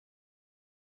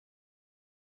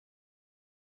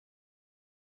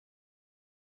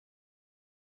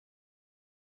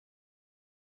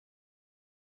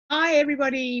Hi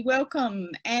everybody, welcome.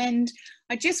 And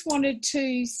I just wanted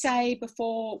to say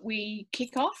before we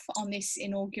kick off on this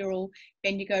inaugural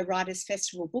Bendigo Writers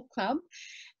Festival Book Club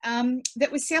that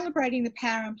we're celebrating the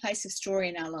power and place of story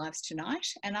in our lives tonight.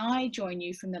 And I join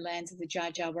you from the lands of the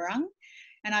Dja Dja Wurrung,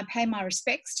 and I pay my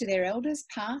respects to their elders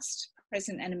past,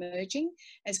 present and emerging,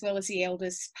 as well as the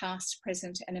elders past,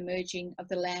 present and emerging of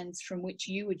the lands from which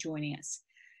you are joining us.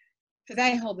 For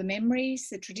they hold the memories,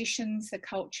 the traditions, the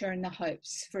culture and the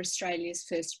hopes for Australia's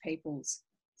first peoples.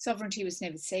 Sovereignty was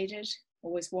never ceded,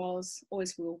 always was,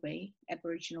 always will be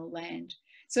Aboriginal land.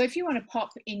 So if you want to pop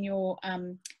in your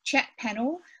chat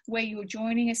panel where you're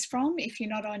joining us from, if you're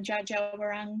not on Dja Dja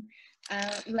Wurrung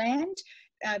land,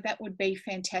 that would be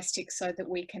fantastic so that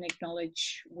we can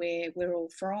acknowledge where we're all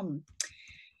from.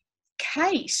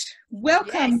 Kate,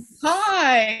 welcome. Yes.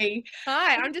 Hi.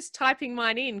 Hi, I'm just typing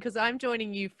mine in because I'm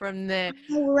joining you from the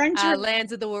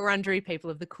lands of the Wurundjeri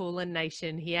people of the Kulin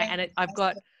Nation here. And I've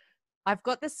got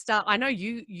the start. I know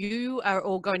you are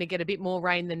all going to get a bit more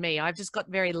rain than me. I've just got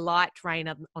very light rain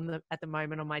at the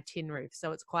moment on my tin roof.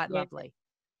 So it's quite lovely.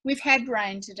 We've had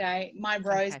rain today. My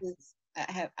roses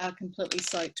are completely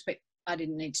soaked, but I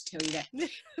didn't need to tell you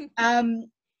that.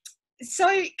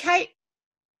 So Kate,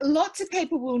 lots of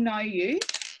people will know you,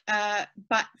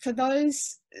 but for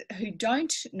those who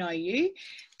don't know you,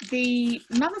 The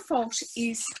Mother Fault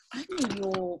is only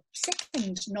your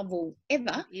second novel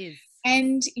ever. It is.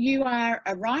 And you are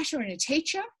a writer and a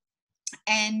teacher,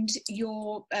 and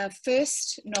your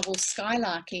first novel,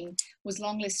 Skylarking, was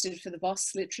longlisted for the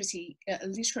Voss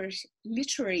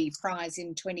Literary Prize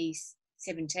in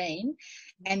 2017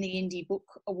 and the Indie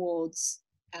Book Awards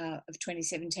of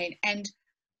 2017. And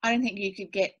I don't think you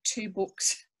could get two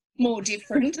books more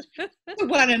different to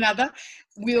one another.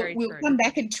 We'll come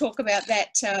back and talk about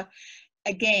that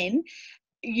again.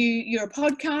 You're a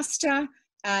podcaster,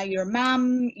 you're a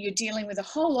mum, you're dealing with a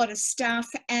whole lot of stuff,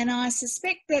 and I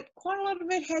suspect that quite a lot of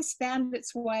it has found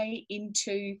its way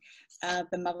into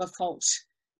The Mother Fault.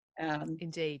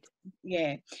 Indeed.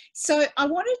 Yeah. So I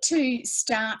wanted to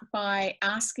start by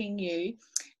asking you,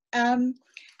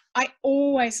 I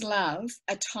always love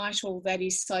a title that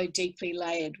is so deeply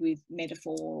layered with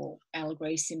metaphor,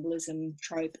 allegory, symbolism,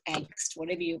 trope, angst,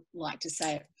 whatever you like to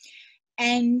say it.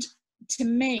 And to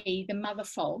me, The Mother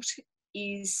Fault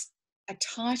is a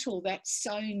title that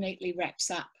so neatly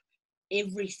wraps up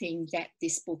everything that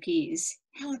this book is.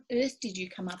 How on earth did you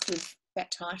come up with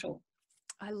that title?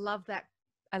 I love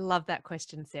that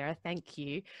question, Sarah. Thank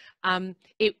you.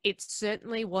 It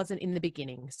certainly wasn't in the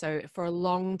beginning. So for a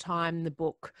long time, the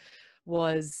book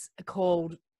was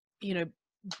called,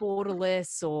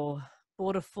 Borderless or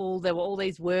Borderful. There were all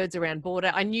these words around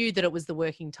border. I knew that it was the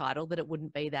working title, that it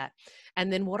wouldn't be that.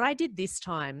 And then what I did this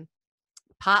time,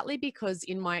 partly because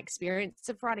in my experience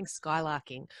of writing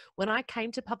Skylarking, when I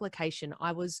came to publication,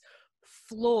 I was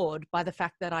floored by the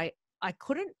fact that I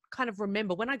couldn't kind of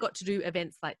remember when I got to do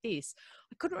events like this,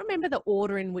 I couldn't remember the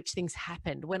order in which things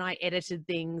happened when I edited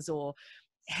things or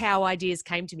how ideas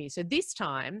came to me. So this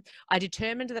time I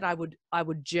determined that I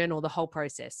would journal the whole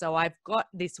process. So I've got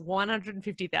this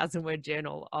 150,000 word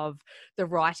journal of the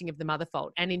writing of The Mother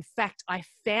Fault. And in fact, I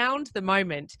found the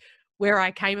moment where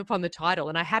I came upon the title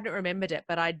and I hadn't remembered it,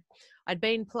 but I'd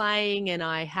been playing and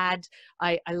I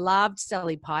loved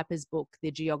Sally Piper's book, The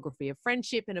Geography of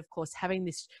Friendship. And of course, having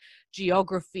this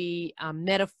geography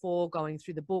metaphor going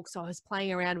through the book. So I was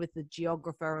playing around with the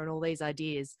geographer and all these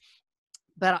ideas.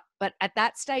 But at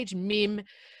that stage, Mim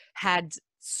had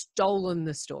stolen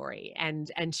the story and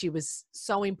she was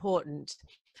so important.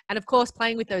 And of course,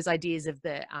 playing with those ideas of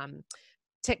the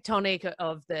tectonic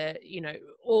of the,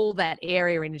 all that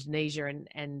area in Indonesia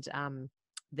and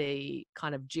the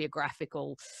kind of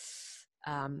geographical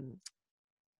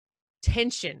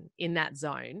tension in that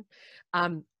zone,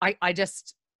 I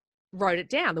just wrote it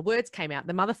down. The words came out,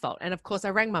 The Mother Fault. And of course I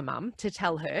rang my mum to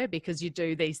tell her, because you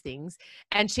do these things.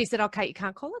 And she said, okay, you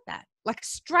can't call it that. Like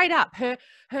straight up, her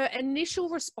initial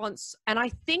response, and I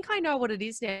think I know what it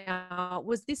is now,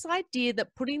 was this idea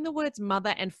that putting the words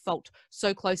mother and fault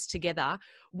so close together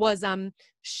was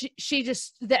she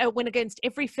just that went against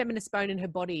every feminist bone in her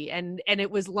body, and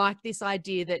it was like this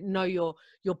idea that no, you're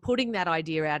putting that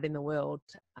idea out in the world,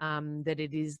 that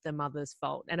it is the mother's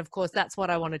fault. And of course that's what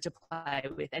I wanted to play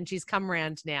with, and she's come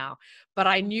around now. But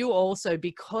I knew also,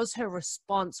 because her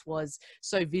response was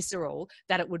so visceral,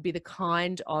 that it would be the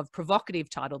kind of provocative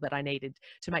title that I needed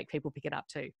to make people pick it up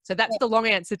too. So that's the long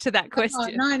answer to that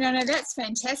question. Oh, no, that's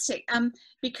fantastic.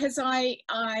 Because I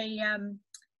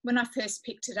when I first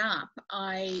picked it up,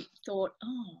 I thought,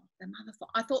 oh, The Mother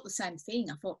Fault. I thought the same thing.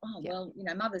 I thought, oh, well,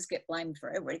 mothers get blamed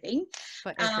for everything.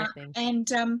 For everything.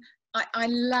 And I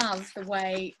love the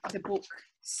way the book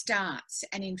starts,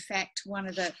 and in fact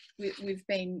we've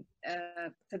been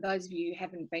for those of you who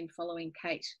haven't been following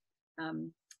Kate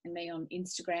and me on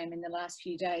Instagram in the last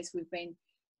few days, we've been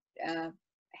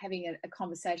having a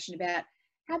conversation about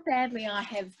how badly I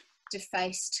have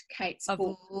defaced Kate's book.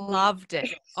 I've loved it.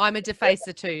 I'm a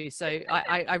defacer too, so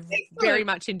I very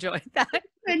much enjoyed that.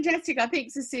 Fantastic. I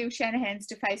think Cecile Shanahan's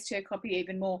defaced her copy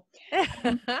even more.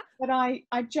 But I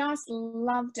just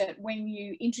loved it when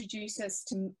you introduce us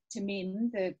to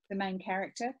Mim, the main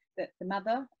character, the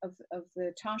mother of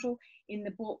the title in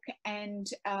the book, and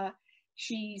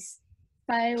she's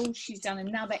failed. She's done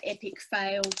another epic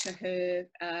fail to her,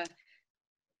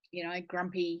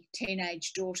 grumpy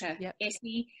teenage daughter, yep.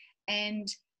 Essie, and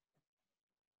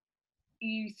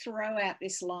you throw out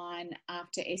this line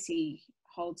after Essie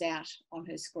holds out on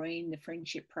her screen the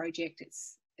friendship project.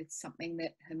 It's something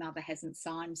that her mother hasn't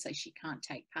signed, so she can't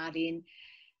take part in,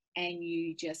 and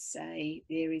you just say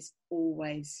there is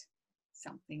always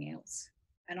something else.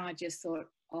 And I just thought,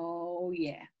 oh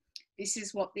yeah, this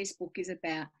is what this book is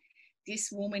about. This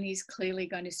woman is clearly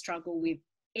going to struggle with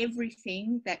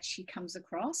everything that she comes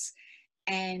across,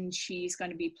 and she's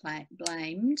going to be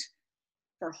blamed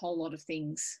for a whole lot of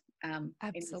things.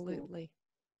 Absolutely.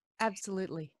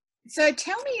 Absolutely. So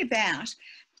tell me about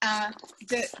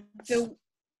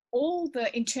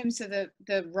in terms of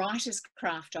the writer's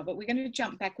craft of it. We're going to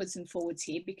jump backwards and forwards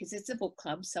here because it's a book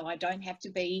club, so I don't have to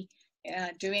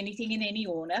do anything in any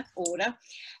order. What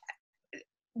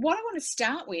I want to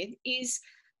start with is,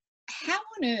 how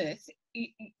on earth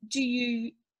do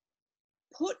you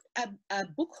put a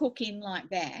book hook in like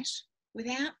that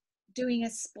without doing a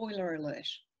spoiler alert?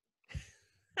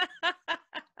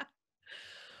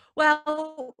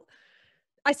 Well,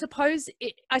 I suppose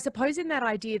in that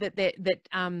idea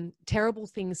that terrible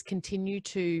things continue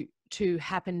to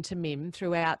happen to Mim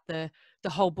throughout the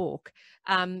whole book,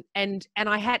 and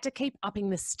I had to keep upping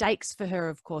the stakes for her,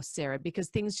 of course, Sarah, because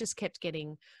things just kept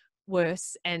getting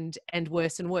worse and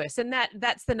worse and worse, and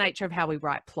that's the nature of how we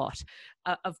write plot,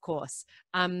 of course.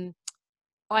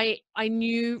 I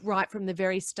knew right from the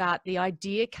very start the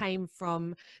idea came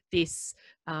from this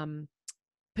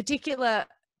particular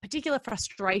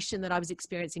frustration that I was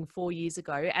experiencing 4 years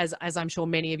ago, as I'm sure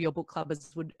many of your book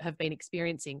clubbers would have been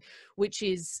experiencing, which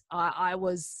is I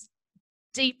was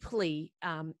deeply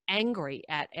angry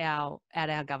at our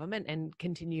government, and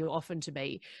continue often to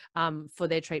be, for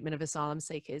their treatment of asylum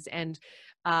seekers. And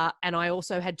I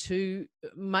also had two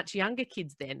much younger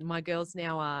kids then. My girls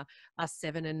now are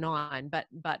 7 and 9,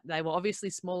 but they were obviously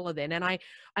smaller then. And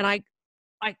I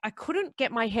couldn't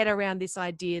get my head around this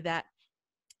idea that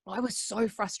I was so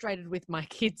frustrated with my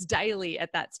kids daily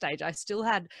at that stage. I still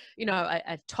had,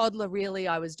 a toddler really.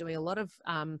 I was doing a lot of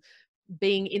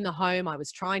being in the home. I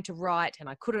was trying to write and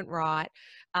I couldn't write.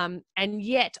 And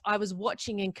yet I was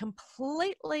watching and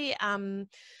completely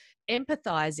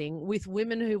empathizing with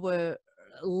women who were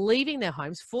leaving their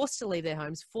homes, forced to leave their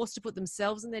homes, forced to put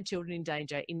themselves and their children in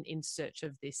danger in search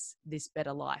of this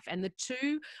better life. And the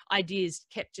two ideas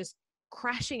kept just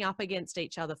crashing up against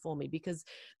each other for me, because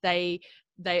they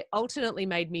ultimately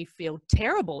made me feel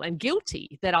terrible and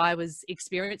guilty that I was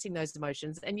experiencing those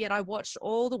emotions. And yet I watched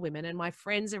all the women and my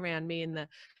friends around me, and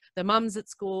the mums at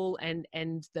school and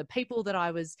the people that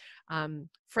I was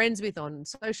friends with on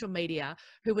social media,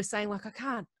 who were saying, like,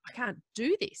 I can't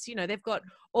do this. They've got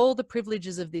all the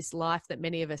privileges of this life that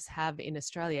many of us have in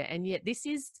Australia, and yet this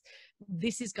is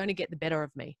going to get the better of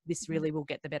me. This really will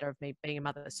get the better of me being a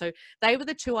mother. So they were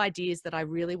the two ideas that I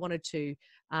really wanted to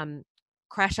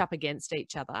crash up against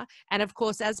each other. And of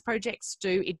course, as projects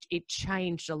do, it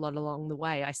changed a lot along the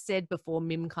way. I said before,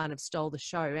 Mim kind of stole the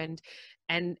show.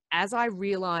 And as I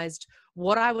realized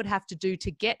what I would have to do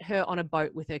to get her on a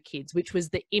boat with her kids, which was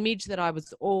the image that I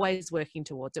was always working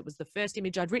towards. It was the first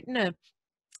image. I'd written a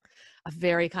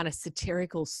very kind of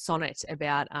satirical sonnet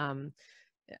about,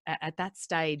 at that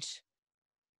stage,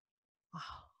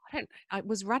 I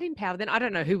was Rudd in power then. I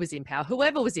don't know who was in power.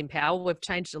 Whoever was in power, we've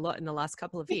changed a lot in the last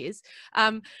couple of years.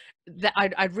 That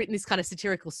I'd written this kind of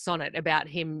satirical sonnet about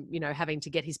him, having to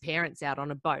get his parents out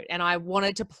on a boat. And I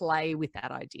wanted to play with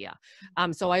that idea.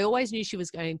 So I always knew she was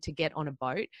going to get on a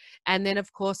boat. And then,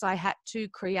 of course, I had to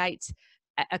create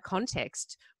a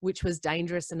context which was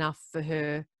dangerous enough for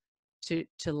her to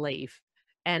leave.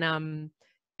 And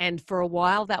And for a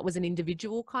while, that was an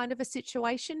individual kind of a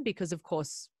situation because, of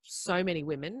course, so many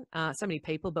women, so many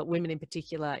people, but women in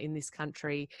particular in this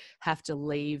country have to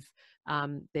leave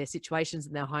their situations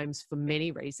in their homes for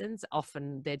many reasons.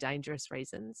 Often they're dangerous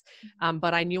reasons.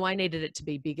 But I knew I needed it to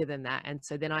be bigger than that. And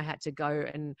so then I had to go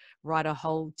and write a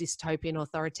whole dystopian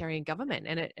authoritarian government.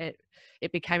 And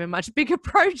it became a much bigger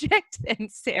project then,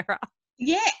 Sarah.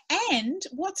 Yeah, and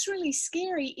what's really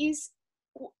scary is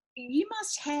you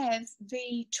must have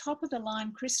the top of the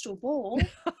line crystal ball.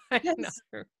 I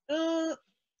know.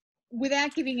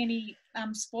 Without giving any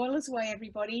spoilers away,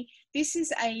 everybody, this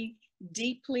is a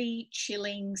deeply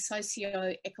chilling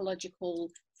socio-ecological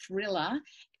thriller.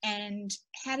 And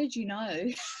how did you know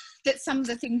that some of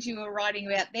the things you were writing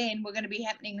about then were going to be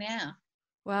happening now?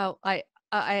 Well,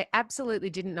 I absolutely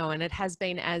didn't know, and it has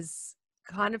been as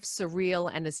kind of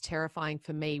surreal and as terrifying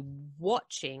for me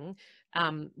watching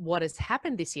what has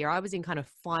happened this year. I was in kind of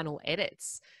final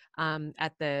edits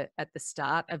at the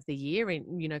start of the year,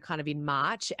 in kind of in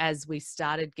March, as we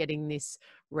started getting this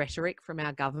rhetoric from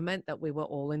our government that we were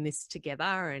all in this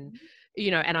together, and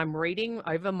and I'm reading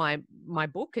over my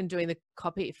book and doing the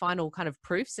final kind of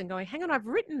proofs and going, hang on, I've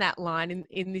written that line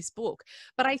in this book.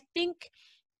 But I think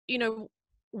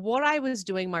what I was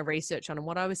doing my research on and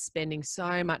what I was spending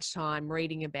so much time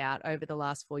reading about over the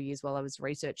last 4 years while I was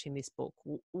researching this book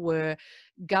were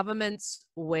governments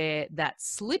where that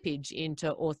slippage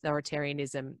into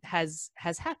authoritarianism has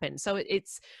happened. So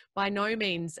it's by no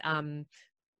means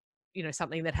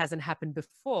something that hasn't happened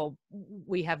before.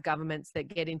 We have governments that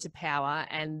get into power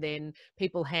and then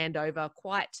people hand over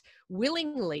quite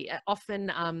willingly,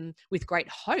 often with great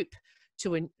hope,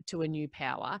 to a new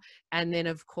power. And then,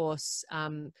 of course,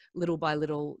 little by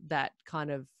little, that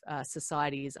kind of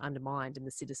society is undermined and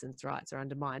the citizens' rights are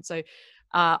undermined. So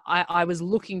I was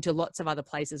looking to lots of other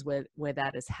places where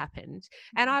that has happened.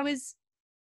 And I was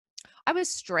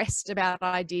stressed about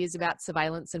ideas about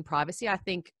surveillance and privacy. I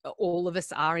think all of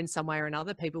us are in some way or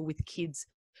another, people with kids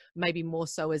maybe more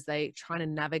so as they trying to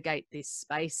navigate this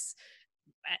space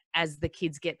as the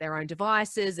kids get their own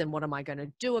devices. And what am I going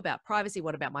to do about privacy?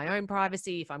 What about my own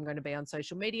privacy? If I'm going to be on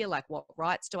social media, like what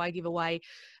rights do I give away?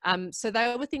 So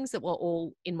they were things that were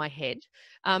all in my head.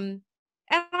 And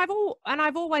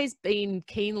I've always been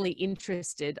keenly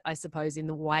interested, I suppose, in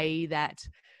the way that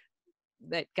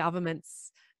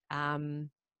governments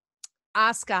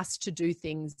ask us to do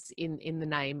things in the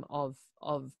name of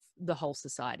the whole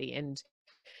society. And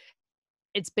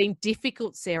it's been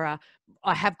difficult, Sarah.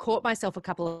 I have caught myself a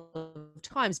couple of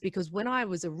times because when I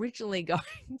was originally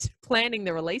planning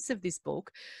the release of this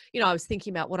book, I was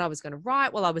thinking about what I was going to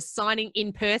write while I was signing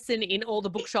in person in all the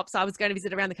bookshops I was going to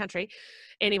visit around the country.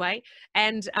 Anyway,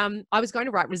 and I was going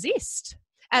to write Resist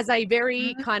as a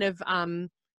very kind of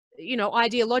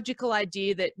ideological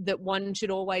idea that one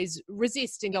should always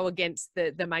resist and go against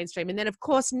the mainstream. And then, of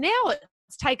course, now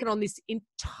it's taken on this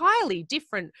entirely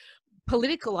different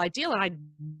political ideal, and I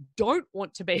don't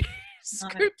want to be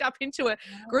scooped up into a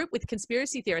group with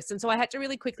conspiracy theorists. And so I had to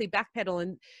really quickly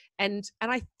backpedal, and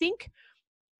I think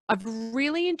I've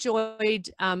really enjoyed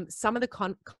some of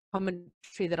the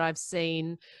commentary that I've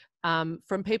seen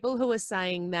from people who are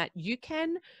saying that you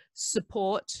can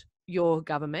support your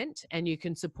government and you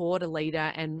can support a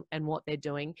leader and what they're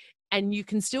doing, and you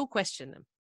can still question them.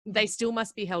 They still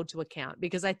must be held to account,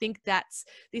 because I think that's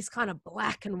this kind of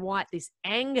black and white, this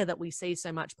anger that we see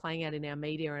so much playing out in our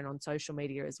media and on social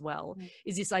media as well,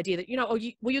 is this idea that,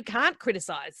 you can't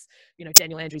criticize,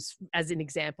 Daniel Andrews as an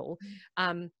example,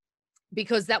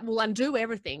 because that will undo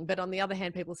everything. But on the other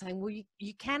hand, people are saying, well,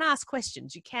 you can ask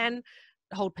questions, you can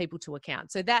hold people to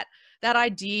account. So that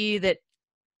idea that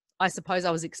I suppose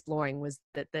I was exploring was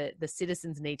that the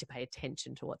citizens need to pay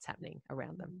attention to what's happening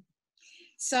around them.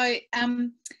 So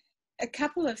a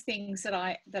couple of things that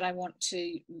I want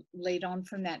to lead on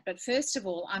from that. But first of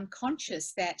all, I'm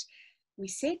conscious that we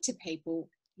said to people,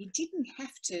 you didn't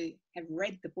have to have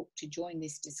read the book to join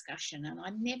this discussion. And I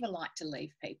never like to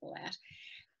leave people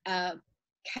out.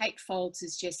 Kate Folds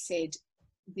has just said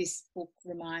this book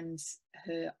reminds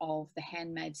her of The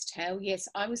Handmaid's Tale. Yes,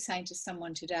 I was saying to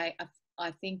someone today,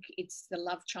 I think it's the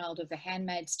love child of The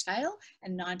Handmaid's Tale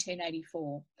in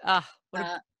 1984.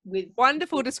 With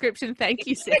wonderful description. Thank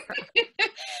you, Sarah.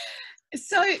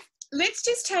 So let's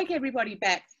just take everybody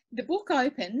back. The book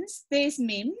opens, there's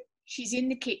Mim. She's in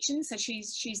the kitchen. So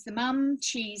she's the mum.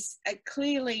 She's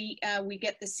clearly, we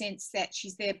get the sense that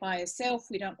she's there by herself.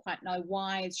 We don't quite know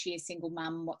why. Is she a single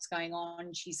mum? What's going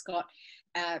on? She's got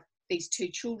these two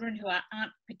children who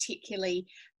aren't particularly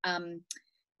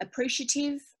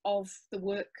appreciative of the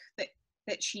work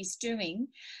that she's doing.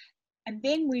 And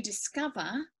then we discover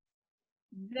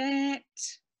that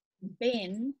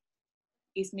Ben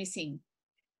is missing.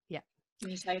 Yeah.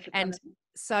 Can you take it and from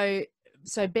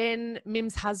so Ben,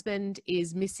 Mim's husband,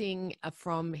 is missing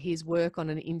from his work on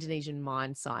an Indonesian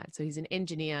mine site. So he's an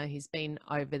engineer. He's been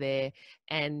over there,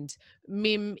 and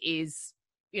Mim is,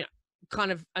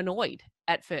 kind of annoyed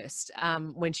at first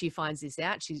when she finds this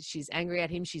out. She's angry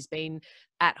at him. She's been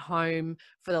at home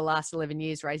for the last 11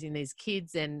 years raising these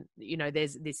kids, and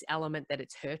there's this element that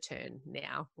it's her turn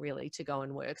now really to go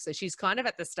and work. So she's kind of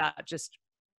at the start just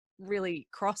really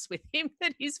cross with him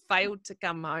that he's failed to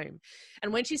come home.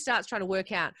 And when she starts trying to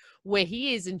work out where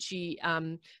he is, and she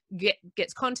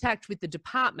gets contact with the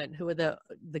department, who are the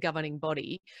governing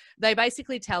body, they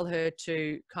basically tell her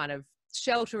to kind of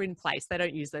shelter in place. They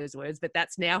don't use those words, but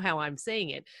that's now how I'm seeing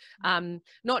it.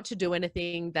 Not to do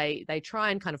anything. They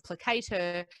try and kind of placate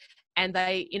her, and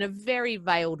they, in a very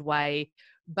veiled way,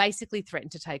 basically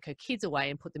threatened to take her kids away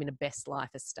and put them in a best life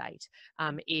estate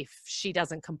if she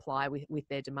doesn't comply with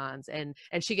their demands. And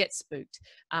she gets spooked.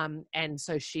 And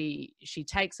so she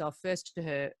takes off first to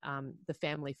her the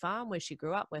family farm where she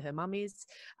grew up, where her mum is.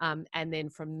 And then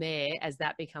from there, as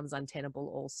that becomes untenable,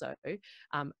 also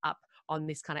up on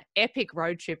this kind of epic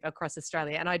road trip across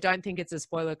Australia. And I don't think it's a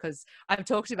spoiler because I've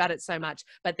talked about it so much,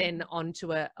 but then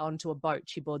onto a boat.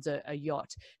 She boards a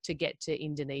yacht to get to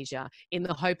Indonesia in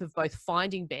the hope of both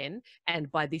finding Ben and,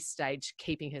 by this stage,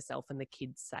 keeping herself and the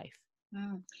kids safe.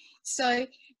 So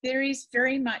there is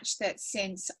very much that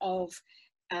sense of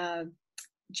geotech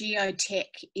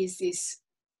is this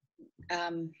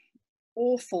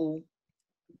awful,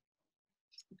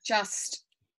 just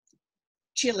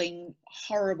chilling,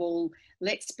 horrible,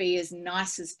 let's be as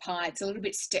nice as pie. It's a little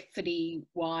bit Stepfordy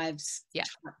Wives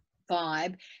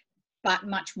vibe, but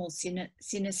much more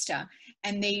sinister.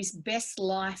 And these best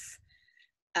life,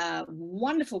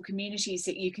 wonderful communities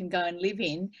that you can go and live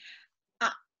in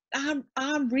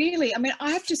are really, I mean,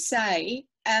 I have to say,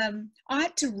 I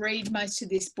had to read most of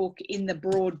this book in the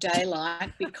broad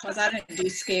daylight because I don't do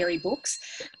scary books.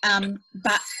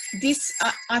 But this,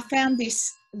 I found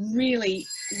this really,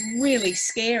 really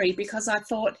scary because I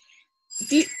thought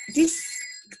this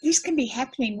can be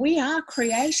happening. We are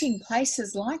creating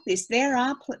places like this. There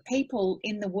are people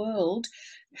in the world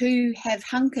who have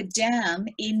hunkered down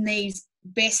in these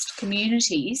best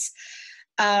communities.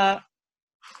 Really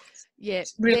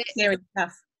scary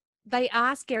stuff. They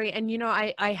are scary. And,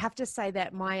 I have to say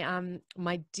that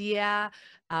my dear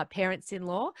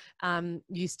parents-in-law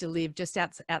used to live just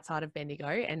outside of Bendigo,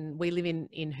 and we live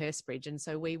in Hurstbridge. And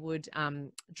so we would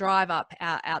drive up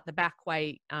out the back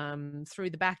way through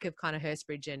the back of kind of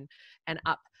Hurstbridge and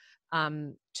up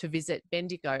to visit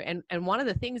Bendigo. And one of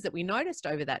the things that we noticed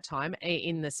over that time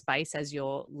in the space as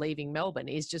you're leaving Melbourne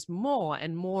is just more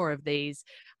and more of these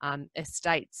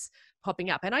estates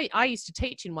popping up. And I used to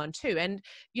teach in one too. And,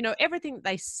 everything that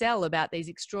they sell about these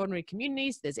extraordinary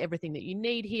communities, there's everything that you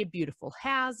need here, beautiful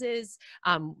houses,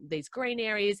 these green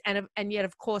areas. And yet,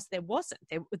 of course, there wasn't.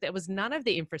 There was none of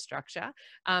the infrastructure.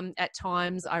 At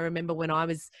times, I remember when I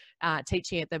was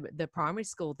teaching at the primary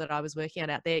school that I was working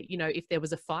at out there, if there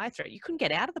was a fire threat, you couldn't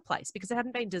get out of the place because it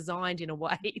hadn't been designed in a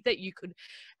way that you could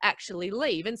actually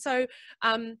leave. And so,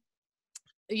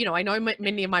 I know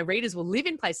many of my readers will live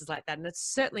in places like that, and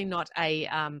it's certainly not a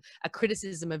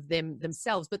criticism of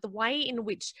themselves, but the way in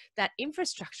which that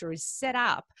infrastructure is set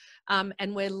up,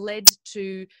 and we're led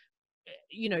to,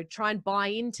 try and buy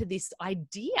into this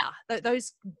idea,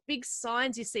 those big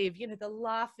signs you see of, the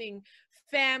laughing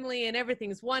family and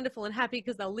everything's wonderful and happy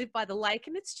because they'll live by the lake,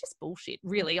 and it's just bullshit,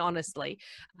 really, honestly.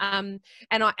 And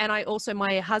I also,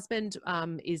 my husband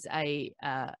is a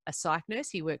psych nurse.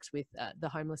 He works with the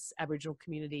homeless Aboriginal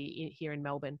community here in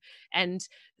Melbourne, and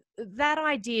that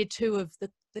idea too of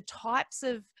the types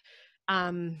of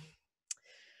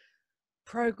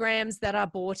programs that are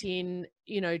brought in,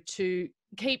 to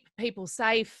keep people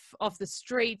safe off the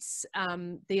streets,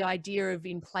 the idea of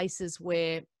in places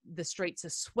where the streets are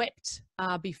swept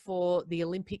before the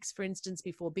Olympics, for instance,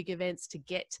 before big events, to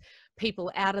get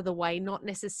people out of the way, not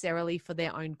necessarily for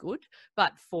their own good,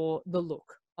 but for the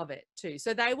look of it too.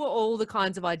 So they were all the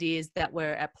kinds of ideas that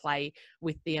were at play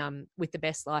with the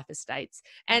best life estates,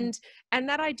 and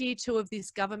that idea too of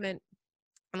this government.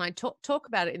 And I talk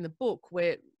about it in the book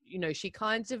where, she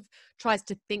kind of tries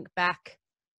to think back,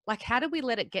 like, how did we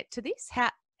let it get to this?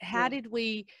 How did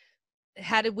we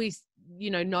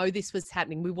know this was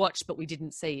happening? We watched, but we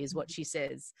didn't see, is what she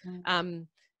says. And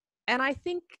I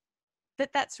think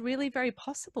that's really very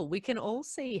possible. We can all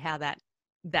see how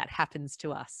that happens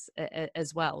to us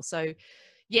as well. So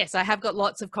yes, I have got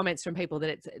lots of comments from people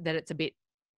that it's a bit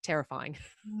terrifying.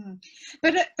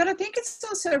 But I think it's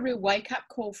also a real wake-up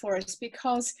call for us,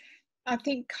 because I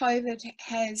think COVID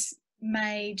has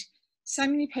made so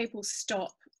many people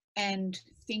stop and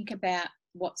think about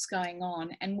what's going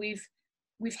on, and we've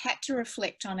had to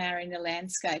reflect on our inner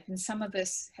landscape, and some of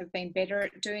us have been better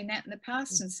at doing that in the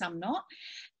past and some not.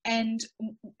 And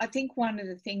I think one of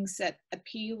the things that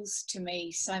appeals to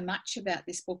me so much about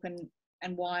this book,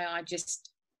 and why I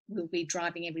just will be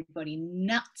driving everybody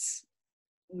nuts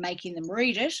making them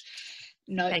read it,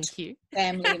 note Thank you.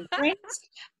 family and friends,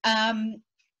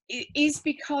 is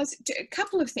because a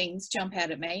couple of things jump out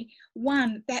at me.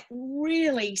 One, that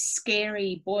really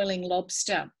scary boiling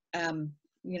lobster,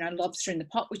 lobster in the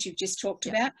pot, which you've just talked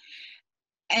about,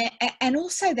 and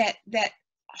also that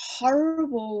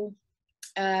horrible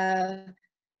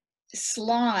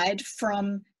slide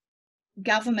from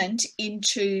government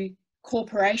into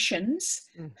corporations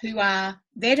who are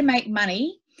there to make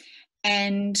money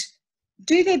and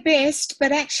do their best,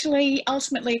 but actually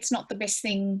ultimately it's not the best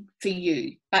thing for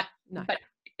you. But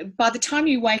by the time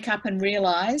you wake up and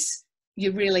realise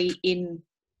you're really in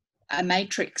a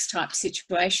matrix type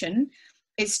situation,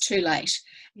 it's too late.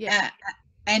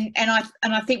 And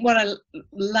I think what I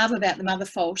love about The Mother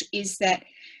Fault is that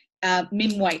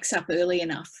Mim wakes up early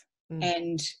enough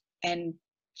and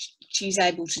she's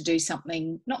able to do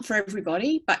something, not for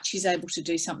everybody, but she's able to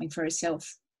do something for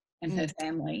herself and her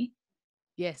family.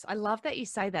 Yes, I love that you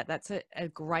say that. That's a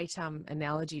great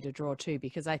analogy to draw too,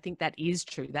 because I think that is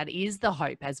true. That is the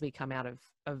hope as we come out of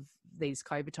these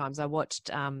COVID times. I watched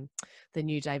the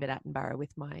new David Attenborough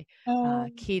with my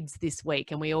kids this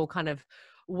week, and we all kind of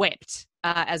wept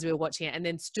as we were watching it, and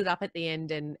then stood up at the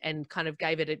end and kind of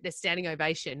gave it a standing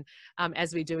ovation,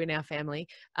 as we do in our family.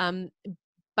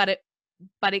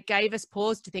 But it gave us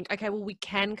pause to think, okay, well, we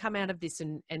can come out of this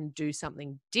and do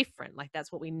something different. Like,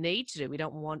 that's what we need to do. We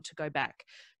don't want to go back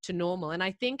to normal. And I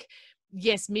think,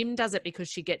 yes, Mim does it because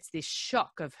she gets this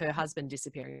shock of her husband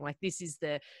disappearing. Like, this is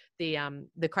the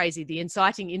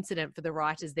inciting incident for the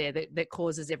writers there that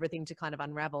causes everything to kind of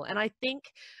unravel. And I think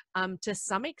to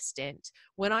some extent,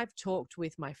 when I've talked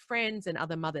with my friends and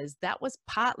other mothers, that was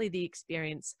partly the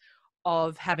experience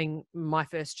of having my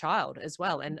first child as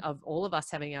well, and of all of us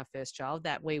having our first child,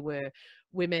 that we were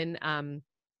women.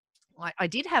 I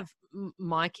did have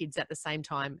my kids at the same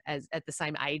time at the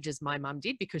same age as my mum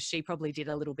did, because she probably did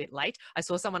a little bit late. I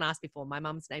saw someone ask before, my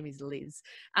mum's name is Liz.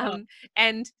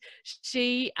 And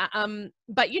she,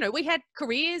 but we had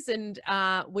careers, and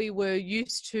we were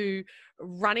used to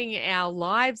running our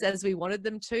lives as we wanted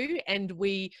them to. And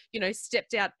we,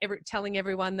 stepped out telling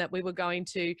everyone that we were going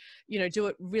to, do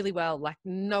it really well, like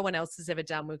no one else has ever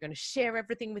done. We were going to share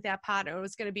everything with our partner. It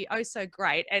was going to be oh so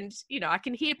great. And, I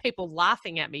can hear people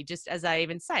laughing at me just as I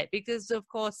even say it, because of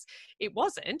course it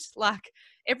wasn't. Like,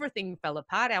 everything fell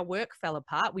apart. Our work fell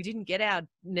apart. We didn't get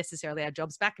necessarily our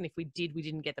jobs back. And if we did, we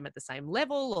didn't get them at the same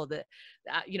level, or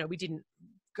we didn't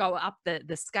go up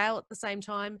the scale at the same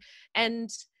time.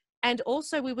 And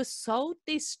also we were sold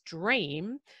this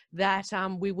dream that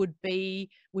we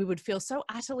would feel so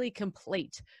utterly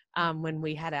complete when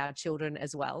we had our children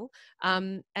as well.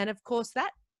 And of course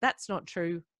that's not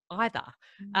true either.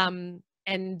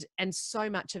 And so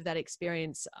much of that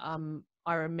experience,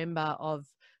 I remember of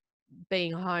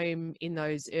being home in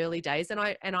those early days, and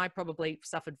I probably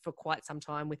suffered for quite some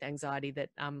time with anxiety that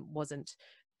wasn't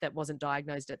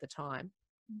diagnosed at the time.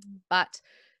 But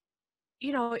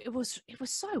it was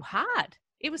so hard.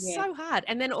 It was so hard.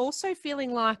 And then also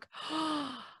feeling like,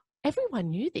 everyone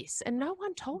knew this and no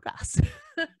one told us.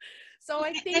 So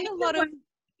I think a lot of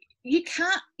you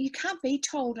can't be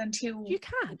told until you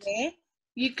can't.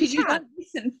 Because you don't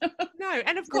listen. No,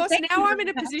 and of course now I'm in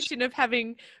a position of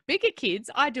having bigger kids.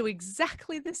 I do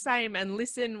exactly the same and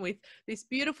listen with this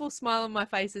beautiful smile on my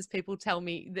face as people tell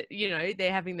me that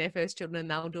they're having their first children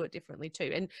and they'll do it differently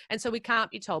too. And so we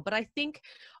can't be told. But I think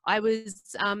I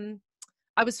was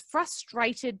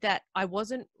frustrated that I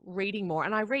wasn't reading more,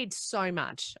 and I read so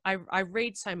much. I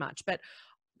read so much, but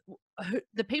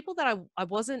the people that I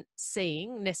wasn't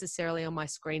seeing necessarily on my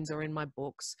screens or in my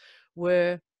books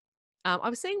were.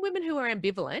 I was seeing women who were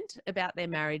ambivalent about their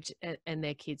marriage and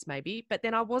their kids, maybe, but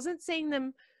then I wasn't seeing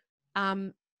them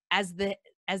as the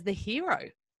hero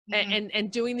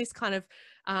and doing this kind of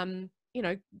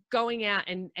going out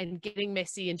and getting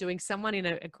messy and doing. Someone in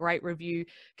a great review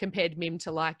compared Mim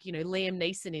to Liam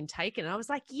Neeson in Taken, and I was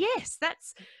like, yes,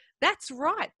 that's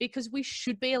right, because we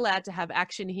should be allowed to have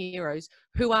action heroes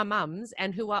who are mums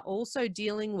and who are also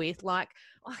dealing with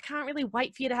I can't really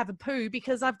wait for you to have a poo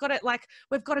because we've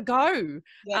got to go.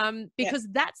 Because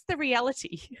that's the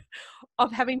reality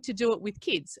of having to do it with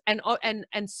kids. And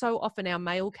so often our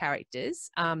male characters,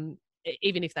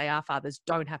 even if they are fathers,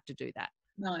 don't have to do that.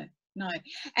 No.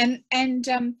 And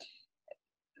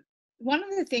one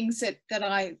of the things that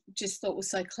I just thought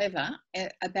was so clever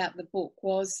about the book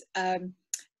was I'm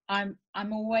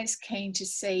always keen to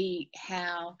see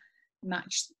how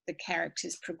much the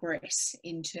characters progress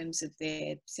in terms of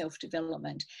their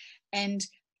self-development. And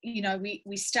you know,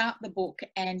 we start the book,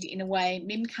 and in a way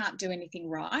Mim can't do anything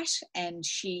right, and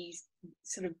she's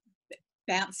sort of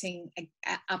bouncing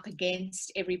up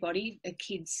against everybody, the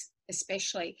kids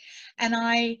especially. And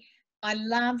I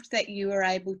loved that you were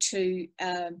able to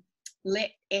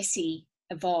let Essie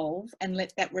evolve and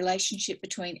let that relationship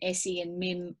between Essie and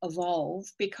Mim evolve,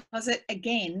 because it,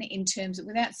 again, in terms of,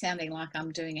 without sounding like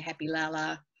I'm doing a happy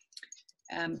la-la,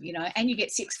 you know, and you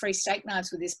get 6 free steak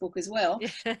knives with this book as well.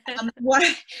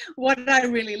 What I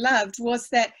really loved was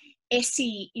that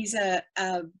Essie is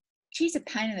she's a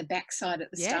pain in the backside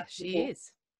at the start. Yeah, she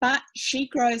is. But she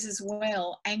grows as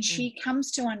well, and she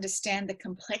comes to understand the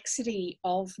complexity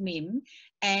of Mim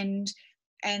and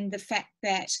the fact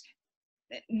that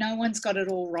no one's got it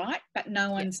all right, but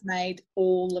no one's made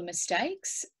all the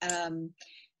mistakes.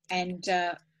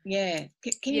 Yeah,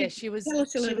 can you tell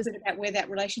us a little bit about where that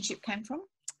relationship came from?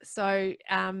 So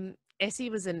Essie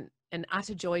was an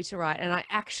utter joy to write, and I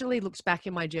actually looked back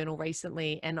in my journal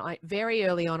recently, and very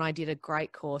early on I did a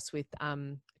great course with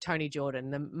Toni Jordan,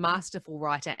 the masterful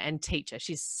writer and teacher.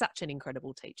 She's such an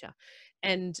incredible teacher.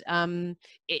 And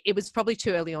it was probably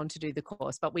too early on to do the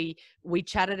course, but we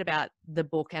chatted about the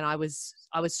book, and I was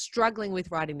struggling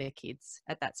with writing their kids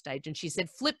at that stage. And she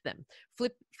said, flip them,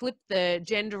 flip the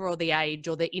gender or the age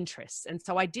or the interests. And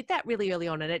so I did that really early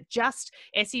on, and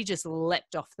Essie just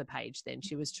leapt off the page then.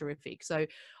 She was terrific. So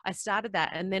I started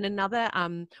that. And then another,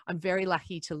 I'm very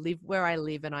lucky to live where I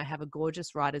live, and I have a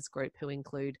gorgeous writers group who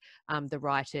include the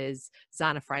writers,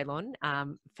 Zana Freylon,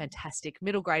 fantastic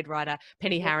middle grade writer,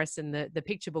 Penny Harrison, the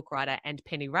picture book writer, and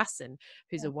Penny Russin,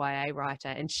 who's a YA writer.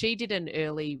 And she did an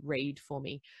early read for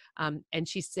me. And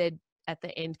she said at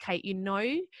the end, Kate, you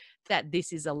know that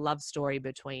this is a love story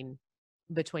between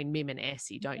Mim and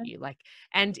Essie, don't you? Like,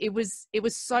 and it was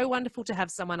so wonderful to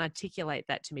have someone articulate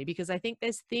that to me, because I think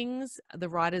there's things, the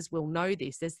writers will know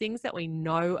this, there's things that we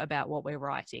know about what we're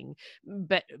writing,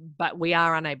 but we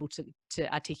are unable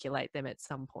to articulate them at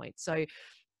some point.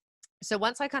 So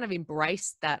once I kind of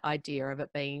embraced that idea of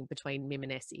it being between Mim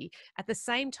and Essie, at the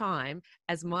same time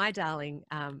as my darling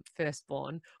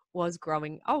firstborn was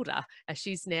growing older,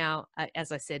 she's now,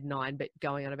 as I said, 9, but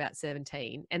going on about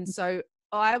 17. And so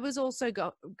I was also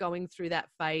going through that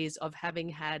phase of having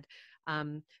had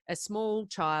a small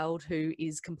child who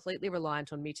is completely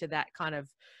reliant on me, to that kind of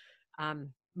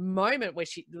moment where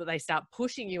they start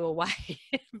pushing you away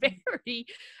very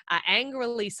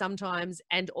angrily sometimes,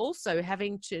 and also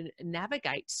having to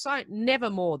navigate, so never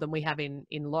more than we have in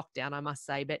lockdown, I must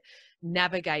say, but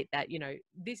navigate that, you know,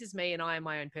 this is me and I am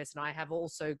my own person. I have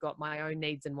also got my own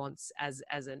needs and wants as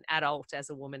an adult, as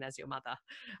a woman, as your mother.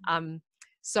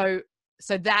 So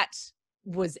that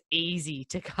was easy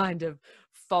to kind of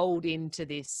fold into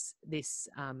this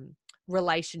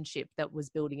relationship that was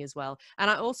building as well.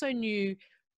 And I also knew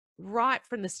right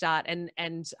from the start, and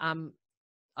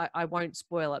I won't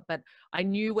spoil it, but I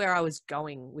knew where I was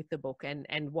going with the book.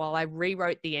 And while I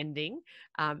rewrote the ending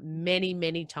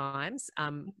many times,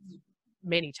 the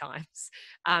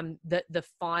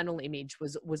final image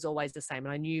was always the same,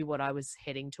 and I knew what I was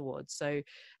heading towards. So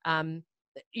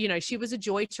you know, she was a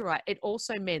joy to write. It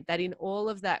also meant that in all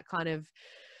of that kind of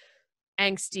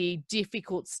angsty,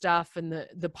 difficult stuff, and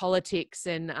the politics,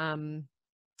 and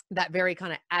that very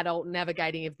kind of adult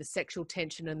navigating of the sexual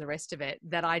tension and the rest of it,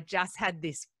 that I just had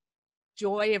this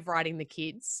joy of writing the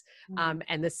kids,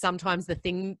 and sometimes the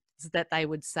things that they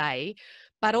would say,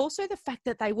 but also the fact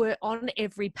that they were on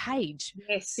every page,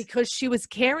 because she was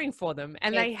caring for them,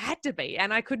 and they had to be,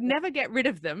 and I could never get rid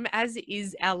of them, as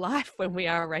is our life when we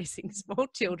are raising small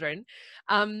children.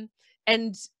 And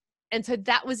so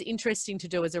that was interesting to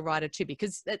do as a writer too,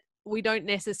 because we don't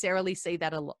necessarily see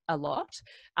that a lot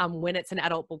when it's an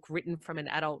adult book written from an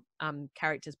adult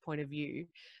character's point of view.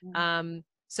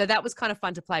 So that was kind of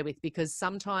fun to play with, because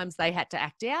sometimes they had to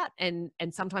act out, and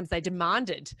sometimes they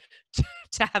demanded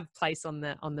to have place on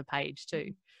the page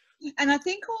too. And I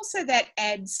think also that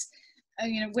adds,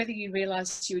 you know, whether you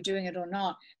realised you were doing it or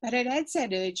not, but it adds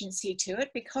that urgency to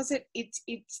it, because it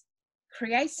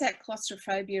creates that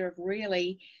claustrophobia of,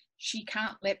 really, she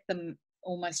can't let them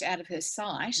almost out of her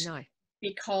sight,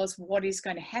 because what is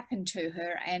going to happen to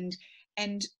her. And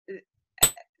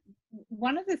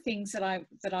one of the things that I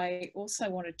also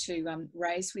wanted to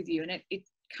raise with you, and it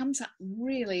comes up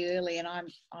really early, and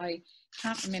I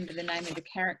can't remember the name of the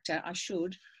character. I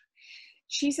should.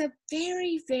 She's a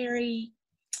very, very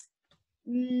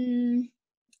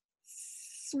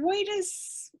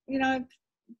sweetest,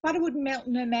 butterwood melt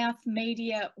in her mouth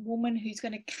media woman who's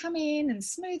going to come in and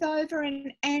smooth over,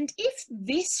 and if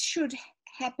this should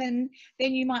happen,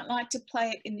 then you might like to play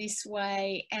it in this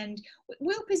way, and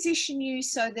we'll position you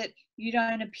so that you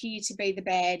don't appear to be the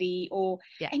baddie,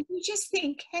 and you just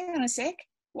think, hang on a sec,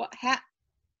 how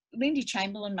Lindy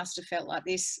Chamberlain must have felt like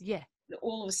this. Yeah.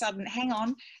 All of a sudden, hang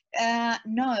on,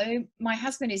 no, my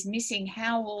husband is missing.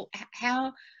 How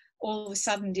all of a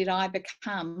sudden did I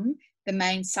become the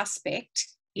main suspect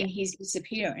in his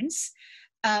disappearance?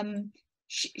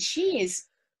 She is,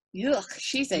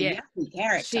 she's a yucky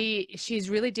character. She's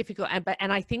really difficult,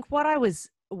 and I think what I was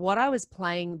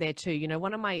playing there too.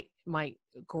 One of my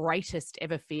greatest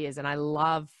ever fears, and I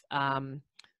love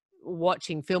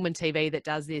watching film and TV that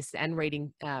does this, and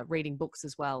reading books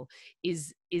as well,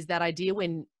 is that idea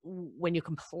when you're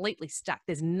completely stuck,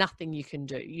 there's nothing you can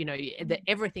do, that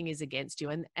everything is against you,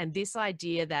 and this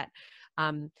idea that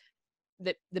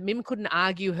that the Mim couldn't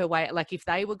argue her way, like if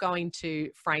they were going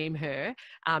to frame her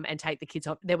and take the kids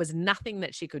off, there was nothing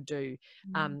that she could do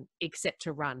except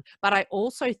to run. But I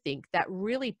also think that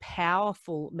really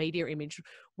powerful media image,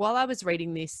 while I was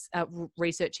reading this,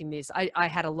 researching this, I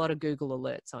had a lot of Google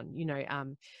alerts on,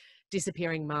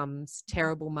 disappearing mums,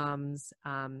 terrible mums,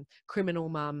 criminal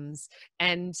mums.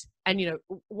 And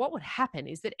what would happen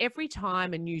is that every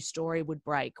time a new story would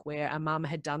break where a mum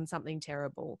had done something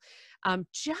terrible,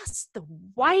 just the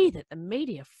way that the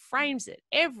media frames it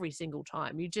every single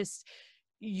time,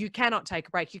 you cannot take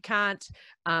a break. You can't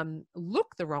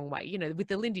look the wrong way. With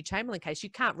the Lindy Chamberlain case, you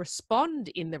can't respond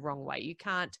in the wrong way. You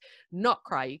can't not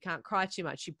cry. You can't cry too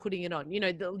much. You're putting it on.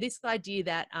 This idea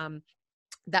that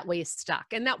that we're stuck,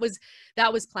 and that was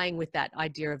playing with that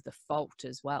idea of the fault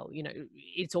as well.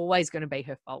 It's always going to be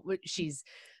her fault.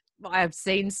 I've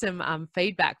seen some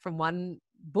feedback from one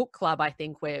book club, I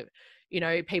think, where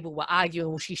people were arguing,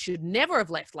 well, she should never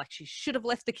have left. Like, she should have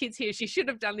left the kids here. She should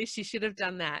have done this. She should have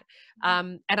done that.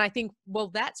 And I think, well,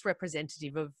 that's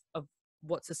representative of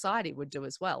what society would do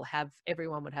as well.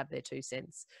 Everyone would have their 2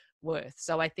 cents worth.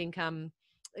 So I think, and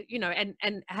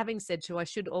having said too, I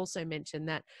should also mention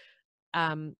that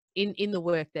in the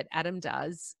work that Adam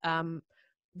does,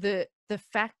 the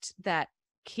fact that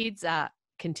kids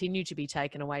continue to be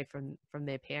taken away from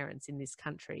their parents in this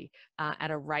country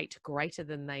at a rate greater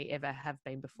than they ever have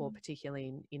been before,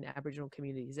 particularly in Aboriginal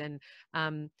communities, and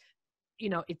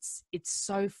it's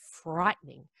so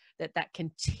frightening that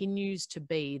continues to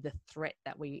be the threat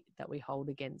that we hold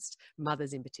against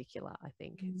mothers in particular. I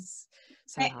think it's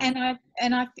so hard.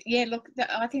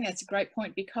 I think that's a great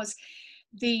point, because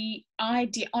the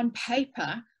idea on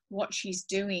paper, what she's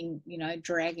doing,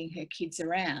 dragging her kids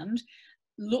around,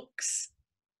 looks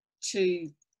to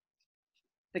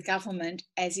the government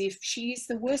as if she is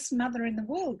the worst mother in the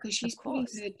world, because she's putting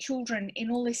the children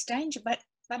in all this danger. But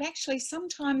actually,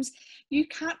 sometimes you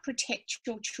can't protect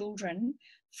your children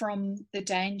from the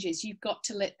dangers. You've got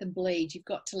to let them bleed. You've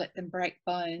got to let them break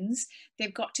bones.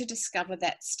 They've got to discover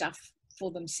that stuff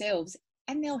for themselves,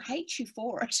 and they'll hate you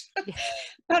for it. Yeah.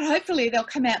 But hopefully they'll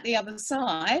come out the other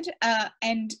side,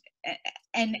 and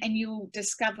you'll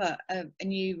discover a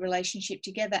new relationship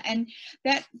together. And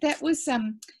that was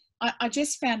I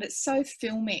just found it so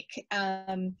filmic,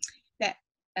 that,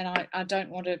 and I don't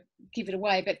want to give it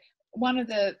away, but one of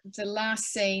the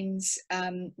last scenes,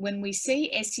 when we see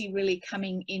Essie really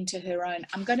coming into her own,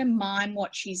 I'm going to mime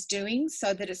what she's doing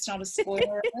so that it's not a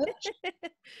spoiler alert.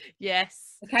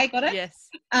 Yes. Okay, got it? Yes.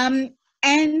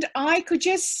 And I could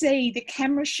just see the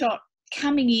camera shot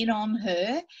coming in on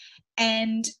her,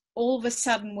 and all of a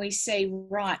sudden we see,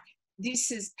 right, this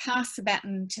is pass the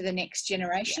baton to the next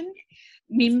generation.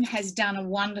 Mim has done a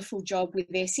wonderful job with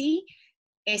Essie.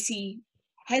 Essie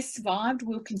has survived,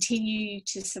 will continue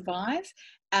to survive,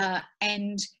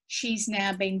 and she's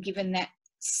now been given that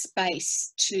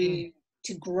space to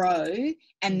grow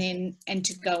and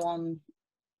to go on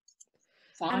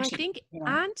fighting. And I think,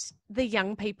 aren't the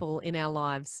young people in our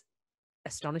lives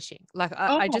astonishing? Like,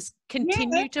 I just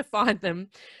continue to find them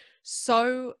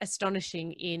so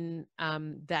astonishing in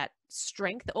that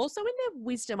strength, also in their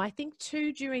wisdom. I think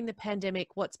too, during the pandemic,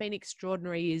 what's been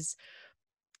extraordinary is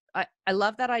I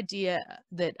love that idea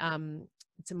that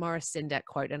it's a Morris Sendak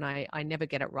quote, and I never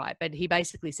get it right, but he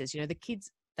basically says, the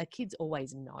kids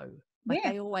always know. Like,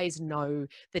 they always know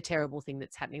the terrible thing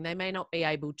that's happening. They may not be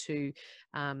able to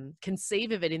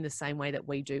conceive of it in the same way that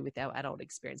we do with our adult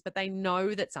experience, but they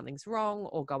know that something's wrong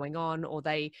or going on, or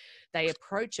they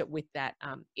approach it with that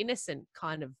innocent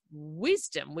kind of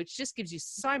wisdom, which just gives you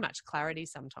so much clarity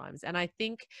sometimes. And I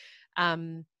think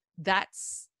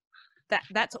that's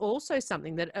also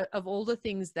something that, of all the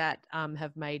things that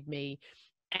have made me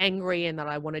angry and that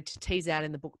I wanted to tease out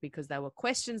in the book because they were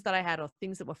questions that I had or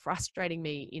things that were frustrating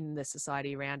me in the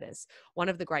society around us. One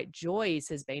of the great joys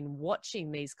has been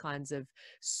watching these kinds of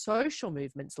social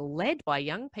movements led by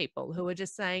young people who are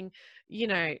just saying, you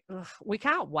know, we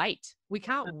can't wait. We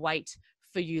can't wait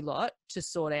for you lot to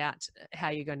sort out how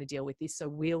you're going to deal with this. So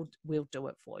we'll do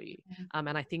it for you.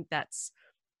 And I think that's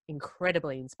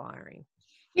incredibly inspiring.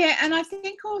 Yeah, and I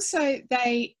think also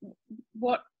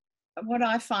what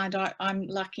I find, I'm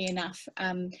lucky enough.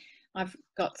 I've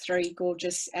got 3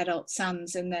 gorgeous adult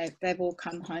sons, and they've all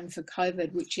come home for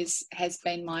COVID, which has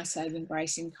been my saving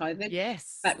grace in COVID.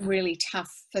 Yes, but really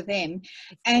tough for them.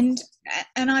 And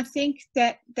I think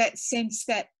that sense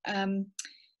that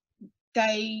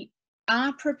they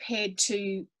are prepared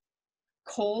to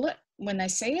call it when they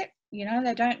see it. You know,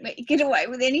 they don't let you get away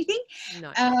with anything.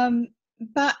 No.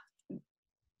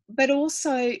 But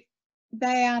also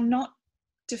they are not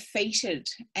defeated,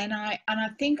 and I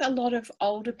think a lot of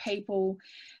older people,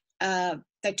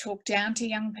 they talk down to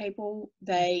young people.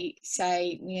 They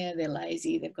say, yeah, they're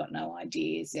lazy, they've got no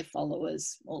ideas, they're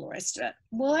followers, all the rest of it.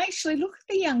 Well, actually, look at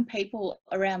the young people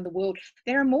around the world.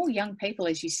 There are more young people,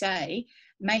 as you say,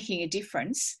 making a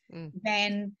difference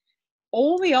than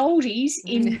all the oldies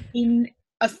in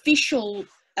official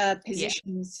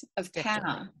positions of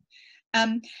power.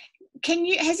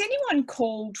 Has anyone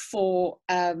called for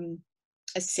a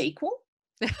sequel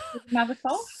to Mother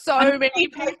Fault? So many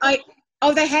people.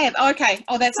 They have. Okay.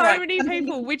 Oh, that's so right. many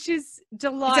people, which is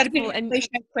delightful. Is that a bit of a cliche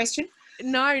question?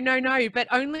 No, but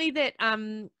only that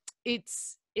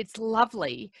it's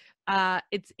lovely.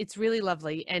 It's really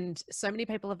lovely, and so many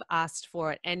people have asked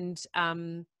for it, and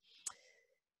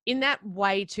in that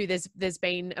way too, there's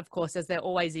been, of course, as there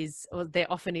always is, or there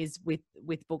often is with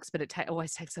books, but it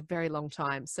always takes a very long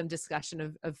time, some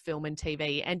discussion of film and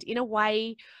TV. And in a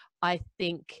way, I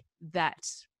think that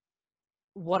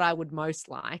what I would most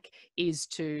like is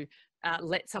to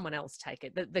let someone else take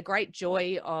it. The great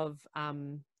joy of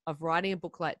writing a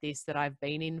book like this that I've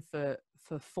been in for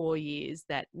 4 years,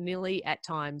 that nearly at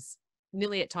times,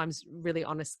 really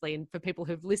honestly, and for people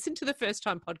who've listened to the first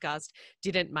time podcast,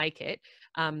 didn't make it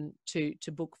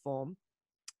to book form,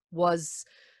 was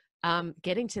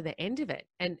getting to the end of it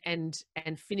and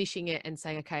finishing it and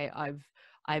saying, okay,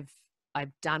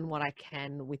 I've done what I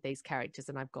can with these characters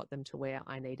and I've got them to where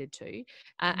I needed to.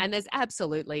 And there's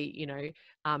absolutely, you know,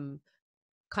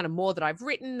 kind of more that I've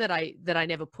written that I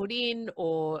never put in,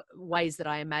 or ways that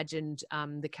I imagined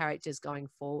the characters going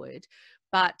forward.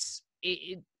 But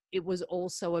it was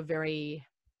also a very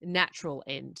natural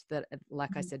end that,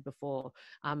 like I said before,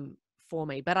 for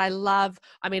me. But I loved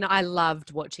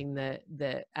watching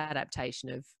the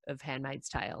adaptation of Handmaid's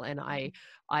Tale, and I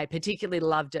particularly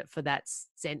loved it for that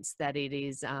sense that it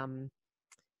is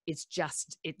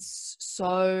it's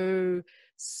so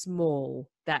small,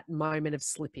 that moment of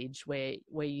slippage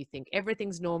where you think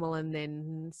everything's normal and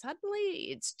then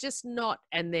suddenly it's just not,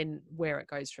 and then where it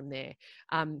goes from there.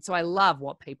 So I love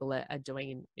what people are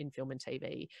doing in film and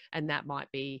TV, and that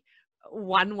might be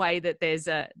one way that there's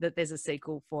a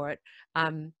sequel for it.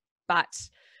 But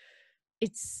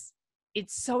it's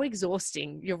so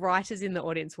exhausting. Your writers in the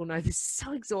audience will know this is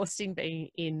so exhausting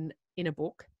being in a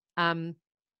book.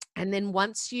 And then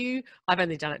I've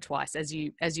only done it twice, as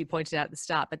you pointed out at the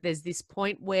start, but there's this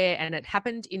point where, and it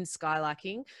happened in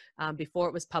Skylarking before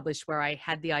it was published, where I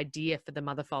had the idea for the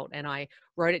Mother Fault and I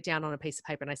wrote it down on a piece of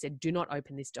paper and I said, do not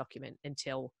open this document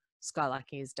until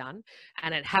Skylarking is done.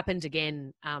 And it happened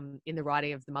again in the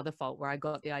writing of the Mother Fault, where I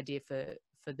got the idea for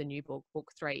the new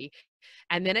book 3.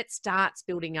 And then it starts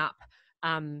building up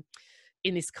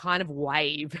in this kind of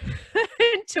wave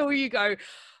until you go,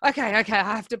 okay, I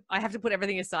have to put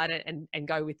everything aside and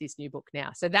go with this new book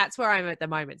now. So that's where I'm at the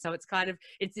moment. So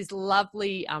it's this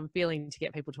lovely feeling to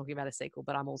get people talking about a sequel,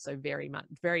 but I'm also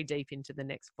very deep into the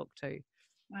next book too.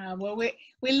 Well,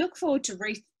 we look forward to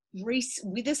Reese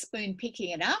Witherspoon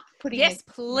picking it up, putting yes,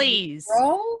 please.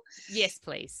 Role. Yes,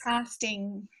 please.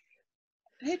 Casting.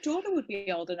 Her daughter would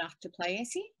be old enough to play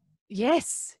Essie.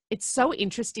 Yes, it's so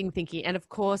interesting thinking. And of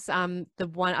course, the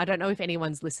one, I don't know if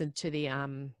anyone's listened to the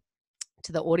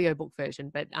audiobook version,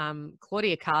 but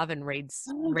Claudia Carvin reads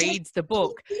the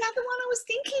book. The other one I was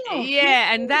thinking of.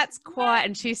 Yeah, and that's quite,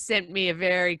 and she sent me a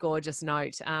very gorgeous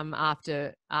note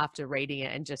after reading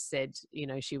it, and just said, you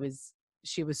know, she was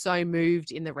so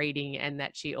moved in the reading, and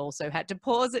that she also had to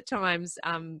pause at times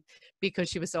because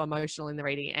she was so emotional in the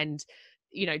reading. And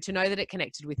you know, to know that it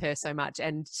connected with her so much,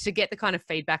 and to get the kind of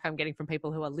feedback I'm getting from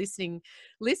people who are listening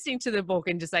to the book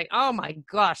and just saying, oh my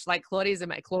gosh, like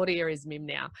Claudia is Mim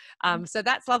now. So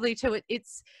that's lovely too.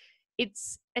 It's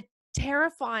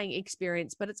terrifying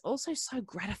experience, but it's also so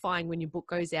gratifying when your book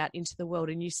goes out into the world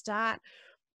and you start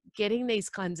getting these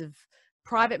kinds of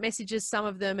private messages, some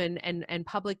of them, and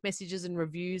public messages and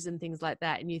reviews and things like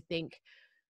that. And you think,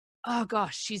 oh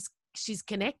gosh, she's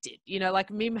connected, like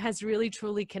Mim has really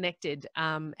truly connected.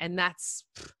 And that's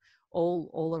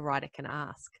all a writer can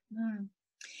ask.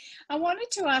 I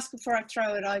wanted to ask before I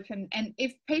throw it open, and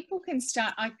if people can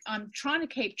start, I'm trying to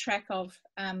keep track of,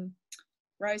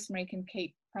 Rosemary can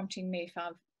keep prompting me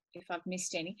if I've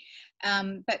missed any.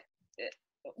 But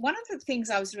one of the things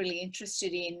I was really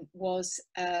interested in was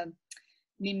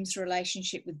Mim's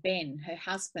relationship with Ben, her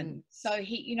husband. So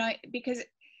he, because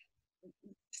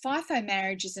FIFO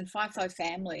marriages and FIFO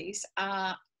families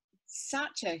are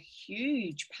such a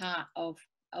huge part of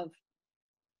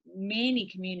many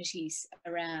communities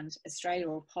around Australia,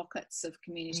 or pockets of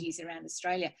communities around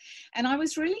Australia. And I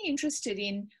was really interested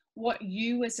in what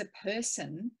you as a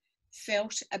person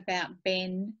felt about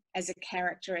Ben as a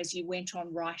character as you went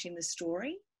on writing the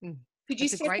story. Could you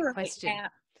separate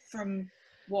out from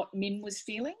what Mim was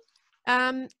feeling?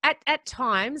 At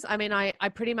times, I mean, I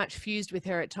pretty much fused with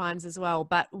her at times as well.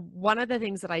 But one of the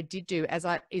things that I did do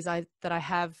that I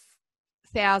have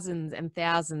thousands and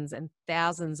thousands and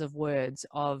thousands of words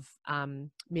of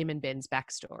Mim and Ben's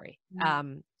backstory.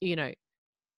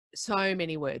 So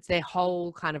many words, their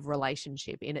whole kind of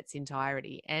relationship in its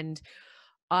entirety. And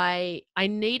I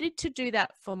needed to do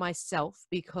that for myself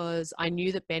because I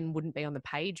knew that Ben wouldn't be on the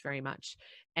page very much.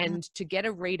 And to get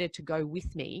a reader to go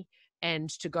with me and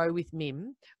to go with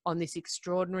Mim on this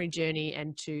extraordinary journey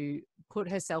and to put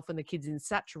herself and the kids in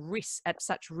such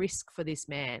risk for this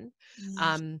man,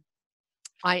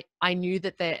 I knew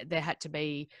that there had to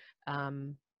be,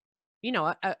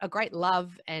 a great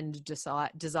love and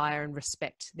desire and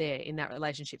respect there in that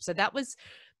relationship. So that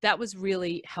was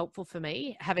really helpful for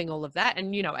me, having all of that.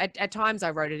 And, at times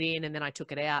I wrote it in and then I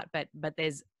took it out, but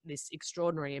there's this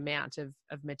extraordinary amount of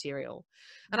material.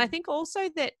 And I think also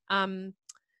that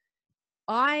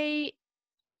I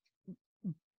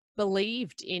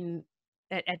believed in,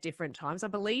 at different times, I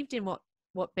believed in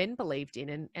what Ben believed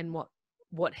in and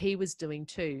what he was doing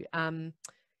too.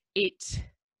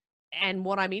 And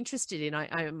what I'm interested in,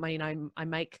 I mean, I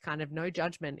make kind of no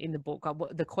judgment in the book.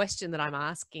 The question that I'm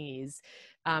asking is,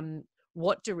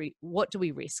 what do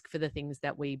we risk for the things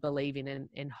that we believe in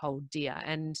and hold dear?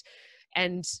 And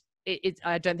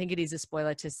I don't think it is a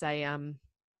spoiler to say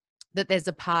that there's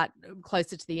a part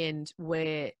closer to the end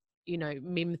where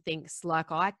Mim thinks,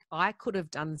 like, I could have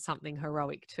done something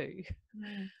heroic too,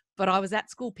 but I was at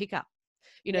school pickup.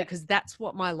 Because that's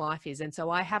what my life is. And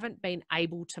so I haven't been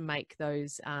able to make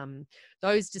those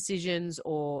decisions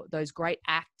or those great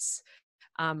acts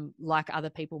like other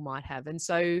people might have. And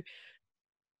so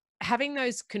having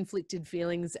those conflicted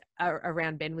feelings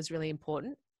around Ben was really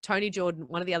important. Tony Jordan,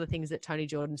 one of the other things that Tony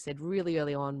Jordan said really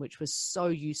early on, which was so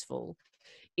useful,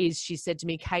 is she said to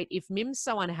me, Kate, if Mim's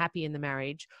so unhappy in the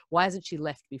marriage, why hasn't she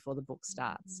left before the book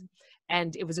starts?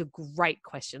 And it was a great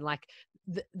question. Like,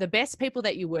 the best people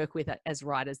that you work with as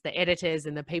writers, the editors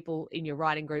and the people in your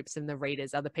writing groups and the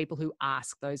readers, are the people who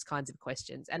ask those kinds of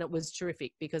questions. And it was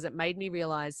terrific because it made me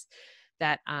realize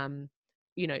that,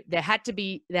 there had to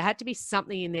be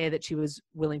something in there that she was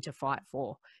willing to fight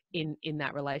for in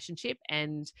that relationship.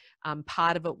 And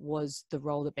part of it was the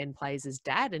role that Ben plays as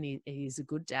dad, and he's a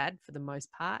good dad for the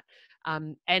most part.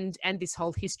 And this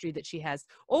whole history that she has,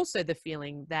 also the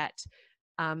feeling that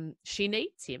she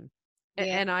needs him.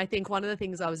 And I think one of the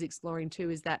things I was exploring too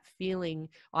is that feeling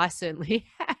I certainly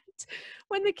had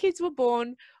when the kids were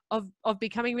born of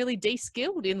becoming really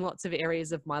de-skilled in lots of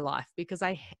areas of my life because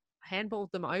I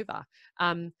handballed them over.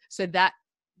 So that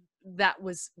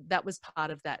was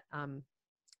part of that.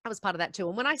 That was part of that too.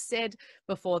 And when I said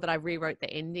before that I rewrote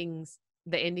the ending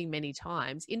many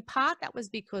times, in part that was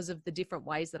because of the different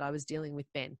ways that I was dealing with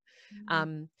Ben,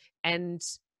 and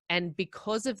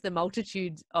because of the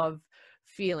multitude of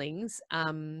feelings,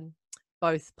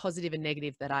 both positive and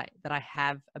negative, that I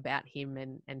have about him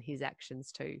and his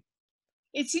actions too.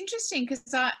 It's interesting because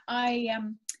I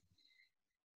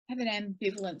have an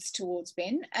ambivalence towards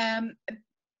Ben, and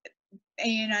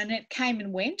it came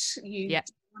and went. You did a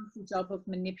wonderful job of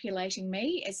manipulating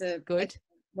me as a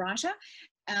writer.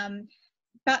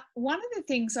 But one of the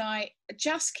things I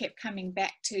just kept coming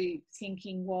back to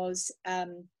thinking was,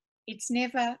 it's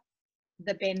never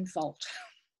the Ben fault.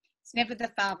 It's never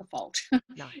the father fault.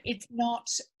 No. It's not,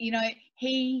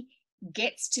 he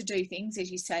gets to do things, as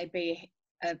you say, be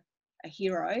a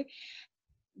hero,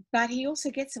 but he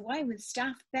also gets away with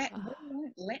stuff that we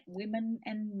won't let women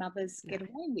and mothers get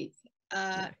away with.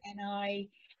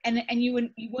 And you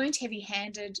weren't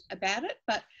heavy-handed about it,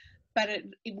 but but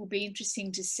it will be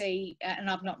interesting to see, and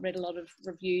I've not read a lot of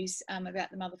reviews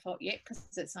about The Mother Fault yet because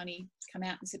it's only come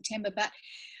out in September, but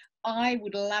I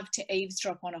would love to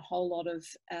eavesdrop on a whole lot of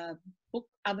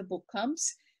other book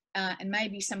clubs, and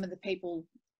maybe some of the people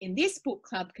in this book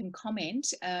club can comment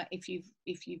if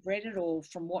you've read it, or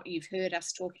from what you've heard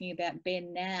us talking about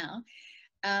Ben now.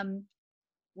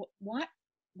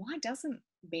 Why doesn't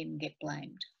Ben get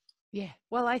blamed? Yeah,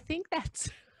 well, I think that's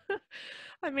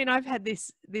I mean, I've had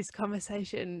this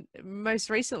conversation most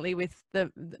recently with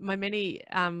my many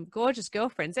gorgeous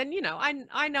girlfriends, and you know,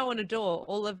 I know and adore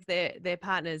all of their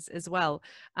partners as well.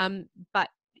 But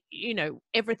you know,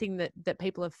 everything that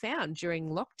people have found during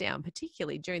lockdown,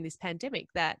 particularly during this pandemic,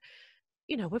 that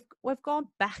you know, we've gone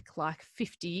back like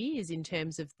 50 years in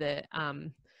terms of the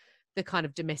kind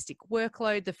of domestic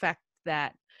workload, the fact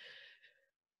that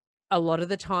a lot of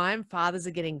the time fathers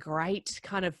are getting great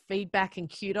kind of feedback and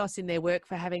kudos in their work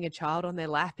for having a child on their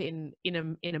lap in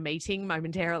a meeting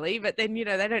momentarily, but then, you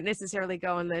know, they don't necessarily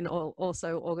go and then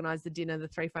also organize the dinner, the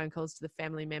 3 phone calls to the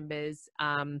family members,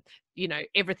 you know,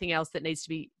 everything else that needs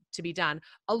to be done,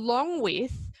 along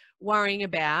with worrying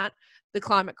about the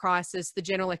climate crisis, the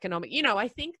general economic, you know. I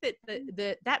think that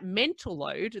that mental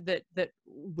load that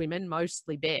women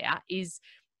mostly bear is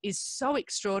so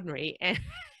extraordinary,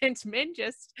 and men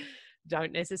just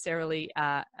don't necessarily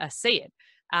see it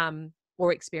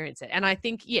or experience it. And I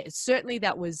think, yeah, certainly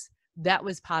that was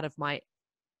part of my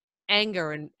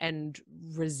anger and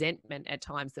resentment at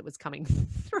times that was coming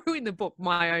through in the book,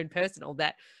 my own personal,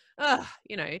 that,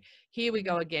 you know, here we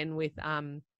go again with,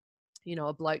 you know,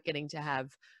 a bloke getting to have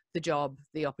the job,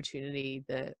 the opportunity,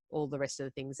 all the rest of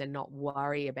the things, and not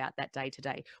worry about that day to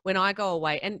day. When I go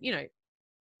away, and, you know,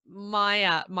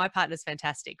 my partner's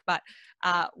fantastic, but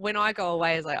when I go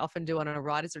away, as I often do on a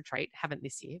writer's retreat, haven't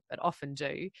this year, but often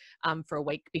do, for a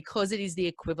week, because it is the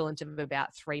equivalent of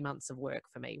about 3 months of work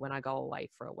for me. When I go away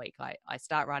for a week, I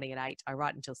start writing at 8, I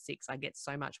write until 6, I get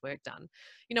so much work done.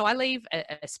 You know, I leave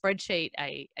a spreadsheet,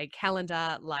 a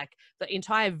calendar, like the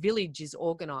entire village is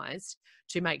organized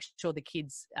to make sure the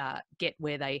kids get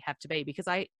where they have to be, because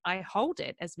I hold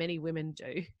it, as many women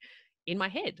do, in my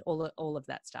head, all of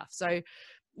that stuff. So,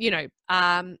 you know,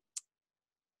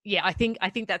 yeah, I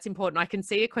think that's important. I can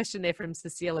see a question there from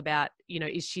Cecile about, you know,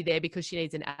 is she there because she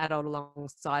needs an adult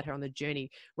alongside her on the journey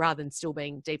rather than still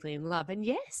being deeply in love? And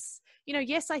yes, you know,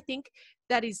 yes, I think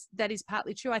that is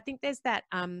partly true. I think there's that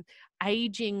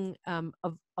aging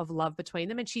of love between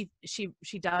them, and she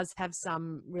does have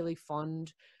some really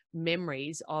fond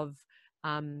memories of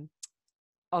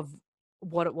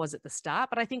what it was at the start,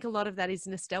 but I think a lot of that is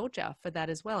nostalgia for that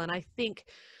as well. And I think,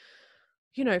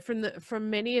 you know, from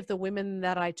many of the women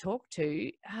that I talk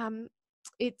to,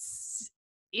 it's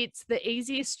the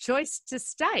easiest choice to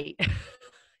stay.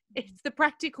 It's the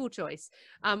practical choice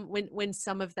when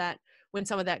some of that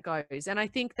goes. And I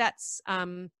think that's,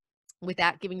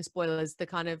 without giving spoilers, the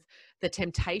kind of the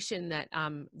temptation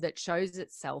that shows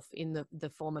itself in the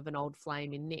form of an old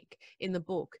flame in Nick in the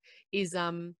book is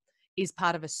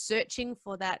part of a searching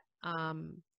for that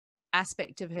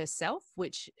aspect of herself,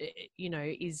 which, you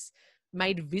know, is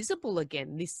made visible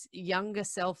again, this younger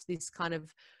self, this kind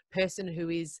of person who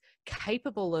is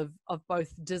capable of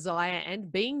both desire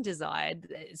and being desired,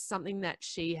 something that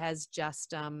she has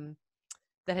just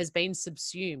that has been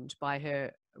subsumed by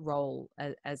her role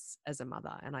as a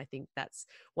mother. And I think that's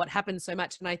what happens so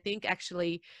much. And I think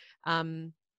actually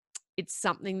it's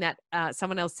something that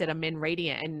someone else said, are men reading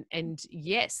it? And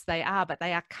yes, they are, but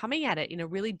they are coming at it in a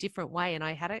really different way. And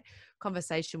I had a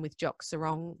conversation with Jock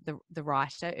Sarong, the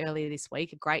writer, earlier this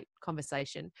week, a great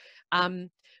conversation.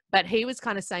 But he was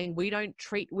kind of saying, we don't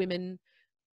treat women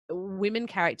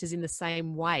characters in the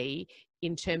same way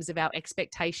in terms of our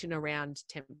expectation around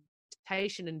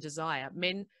temptation and desire.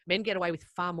 Men get away with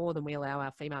far more than we allow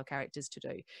our female characters to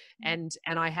do. And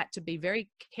I had to be very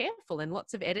careful, and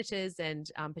lots of editors and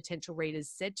potential readers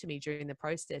said to me during the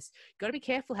process, you've got to be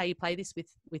careful how you play this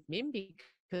with Mim,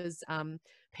 because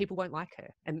people won't like her,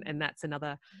 and that's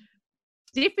another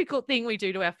difficult thing we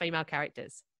do to our female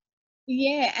characters.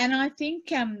 Yeah, and I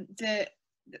think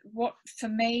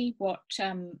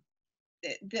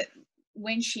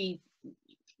when she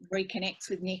reconnects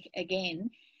with Nick again,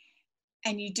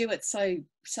 and you do it so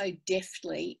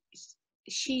deftly,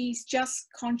 she's just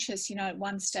conscious, you know, at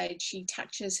one stage she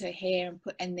touches her hair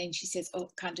and then she says, oh,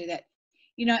 can't do that,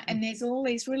 you know, and there's all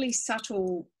these really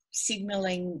subtle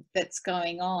signaling that's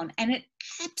going on, and it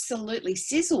absolutely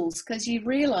sizzles, because you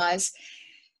realize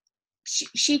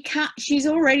she can't, she's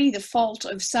already the fault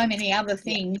of so many other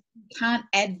things. You can't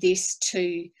add this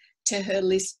to her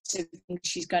list of things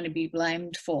she's going to be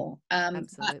blamed for.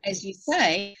 But as you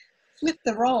say, flip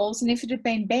the roles, and if it had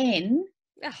been Ben,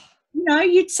 Ugh, you know,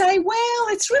 you'd say, well,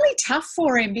 it's really tough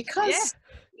for him yeah, because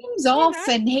Tim's you off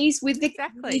know, and he's with the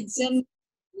exactly. kids, and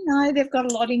you know they've got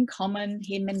a lot in common,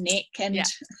 him and Nick, and Yeah.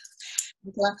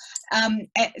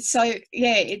 so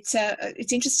yeah,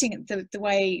 it's interesting the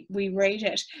way we read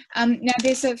it. Now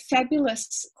there's a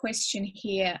fabulous question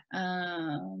here.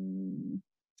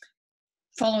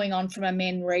 Following on from a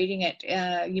men reading it,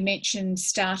 you mentioned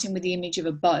starting with the image of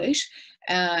a boat,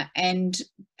 and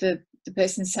the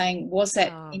person saying, was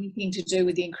that anything to do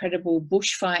with the incredible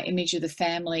bushfire image of the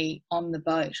family on the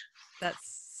boat?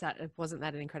 Wasn't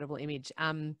that an incredible image?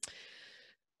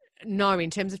 No, in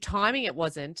terms of timing, it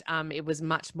wasn't. It was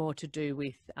much more to do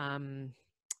with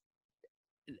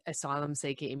asylum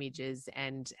seeker images,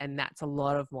 and that's a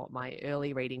lot of what my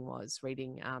early reading was,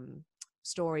 reading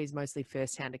stories, mostly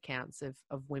first-hand accounts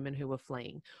of women who were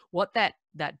fleeing. What that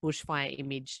bushfire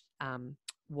image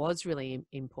was really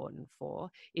important for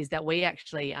is that we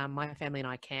actually, my family and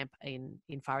I camp in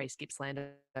Far East Gippsland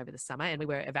over the summer, and we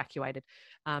were evacuated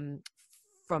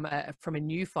from a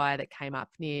new fire that came up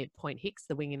near Point Hicks,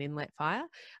 the Wing and Inlet fire.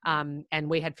 And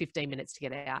we had 15 minutes to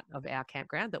get out of our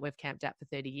campground that we've camped out for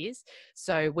 30 years.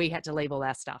 So we had to leave all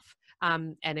our stuff.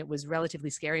 And it was relatively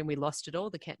scary, and we lost it all,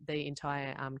 the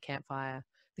entire campfire,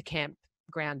 the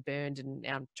campground burned, and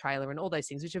our trailer and all those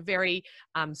things, which are very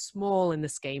small in the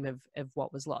scheme of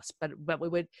what was lost. But we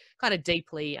were kind of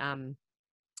deeply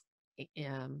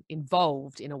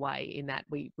involved in a way, in that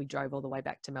we drove all the way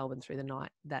back to Melbourne through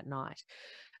that night.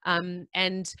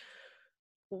 And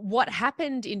what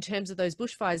happened in terms of those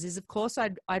bushfires is, of course,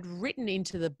 I'd written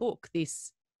into the book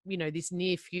this, you know, this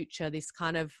near future, this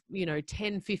kind of, you know,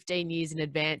 10, 15 years in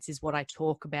advance is what I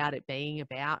talk about it being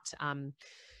about.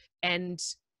 And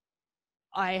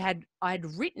I'd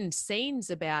written scenes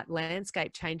about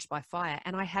landscape changed by fire,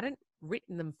 and I hadn't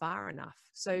written them far enough.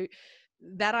 So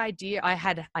that idea,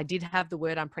 I did have the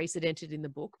word unprecedented in the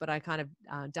book, but I kind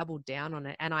of doubled down on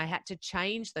it, and I had to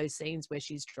change those scenes where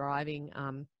she's driving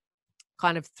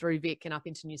kind of through Vic and up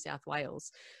into New South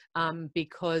Wales,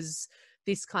 because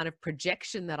this kind of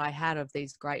projection that I had of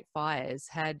these great fires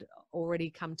had already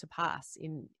come to pass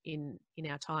in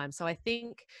our time. So I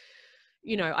think,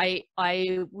 you know,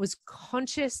 I was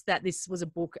conscious that this was a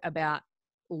book about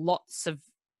lots of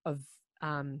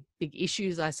big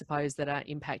issues, I suppose, that are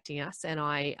impacting us. And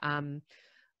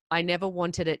I never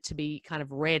wanted it to be kind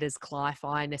of read as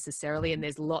cli-fi necessarily. And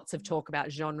there's lots of talk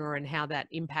about genre and how that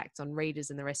impacts on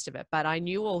readers and the rest of it. But I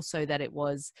knew also that it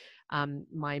was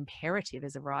my imperative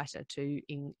as a writer to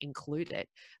include it,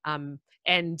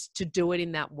 and to do it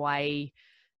in that way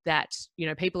that, you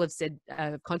know, people have said,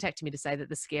 contacted me to say that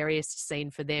the scariest scene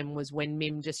for them was when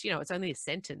Mim just, you know, it's only a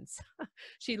sentence.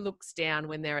 She looks down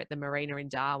when they're at the marina in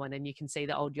Darwin, and you can see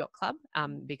the old yacht club,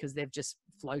 because they've just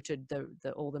floated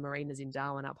all the marinas in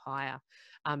Darwin up higher,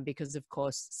 because of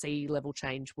course sea level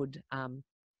change would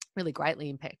really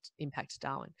greatly impact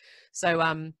Darwin.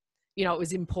 So you know, it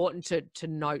was important to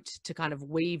note, to kind of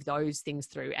weave those things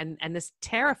through. And this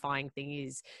terrifying thing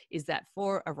is that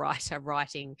for a writer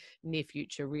writing near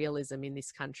future realism in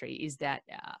this country, is that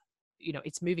you know,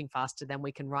 it's moving faster than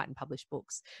we can write and publish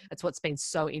books. That's what's been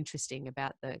so interesting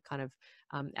about the kind of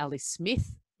Alice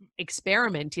Smith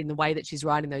experiment in the way that she's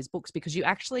writing those books, because you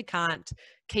actually can't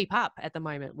keep up at the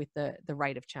moment with the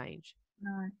rate of change.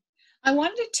 No, I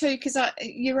wondered too, because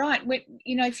you're right.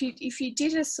 You know, if you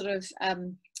did a sort of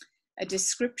a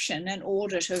description, an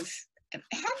audit of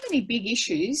how many big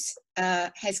issues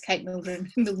has Kate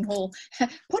Mildenhall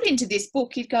put into this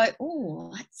book, you'd go,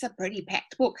 oh, that's a pretty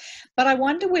packed book. But I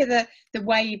wonder whether the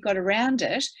way you've got around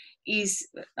it is,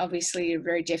 obviously you're a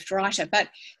very deft writer, but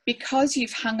because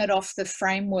you've hung it off the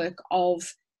framework of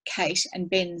Kate and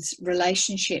Ben's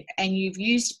relationship, and you've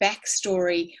used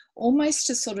backstory almost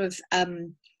to sort of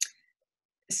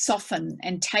soften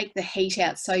and take the heat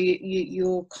out, so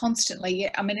you're constantly,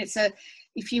 I mean,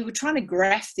 if you were trying to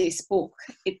graph this book,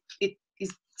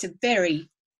 it's a very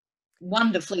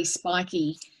wonderfully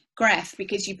spiky graph,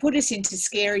 because you put us into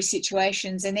scary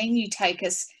situations and then you take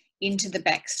us into the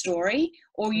backstory,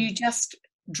 or you just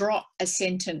drop a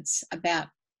sentence about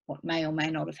what may or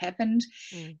may not have happened,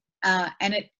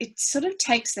 and it sort of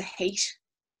takes the heat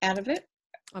out of it.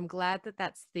 I'm glad that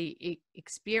that's the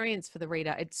experience for the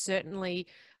reader. It's certainly,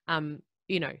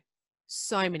 you know,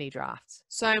 so many drafts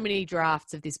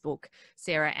of this book,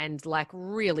 Sarah, and like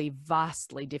really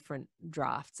vastly different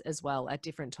drafts as well at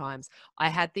different times. I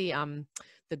had the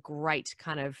great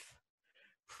kind of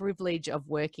privilege of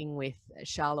working with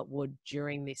Charlotte Wood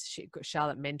during this.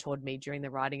 Charlotte mentored me during the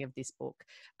writing of this book.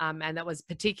 And that was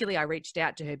particularly, I reached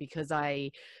out to her because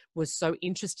I was so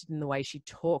interested in the way she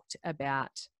talked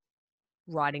about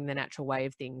writing the natural way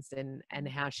of things, and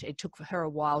how it took for her a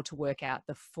while to work out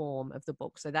the form of the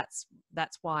book. So that's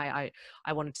why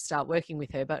I wanted to start working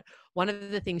with her. But one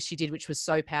of the things she did, which was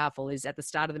so powerful, is at the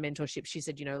start of the mentorship, she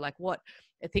said, like,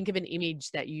 think of an image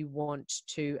that you want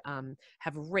to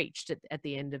have reached at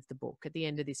the end of the book, at the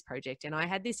end of this project. And I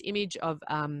had this image of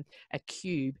a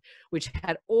cube, which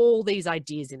had all these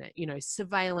ideas in it,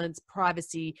 surveillance,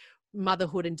 privacy,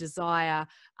 motherhood and desire,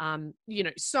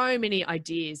 so many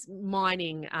ideas,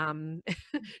 mining,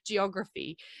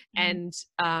 geography. And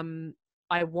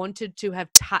I wanted to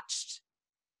have touched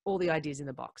all the ideas in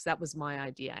the box. That was my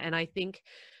idea. And I think,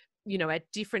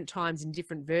 at different times in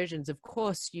different versions, of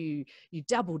course, you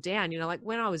double down, like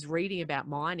when I was reading about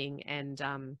mining and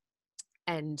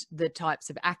the types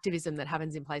of activism that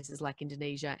happens in places like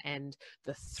Indonesia, and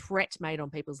the threat made on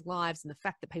people's lives, and the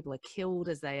fact that people are killed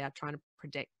as they are trying to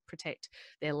protect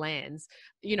their lands.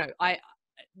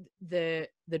 The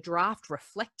draft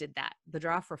reflected that. The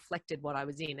draft reflected what I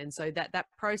was in. And so that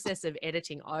process of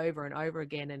editing over and over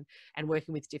again and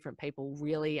working with different people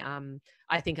really,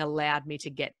 I think, allowed me to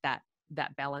get that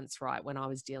balance right when I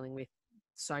was dealing with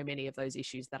so many of those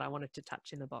issues that I wanted to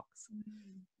touch in the box.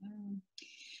 Mm-hmm.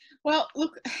 Well,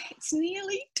 look, it's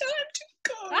nearly time to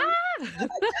go.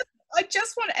 I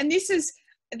just want, and this is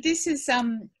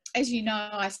as you know,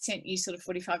 I sent you sort of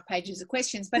 45 pages of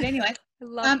questions, but anyway, I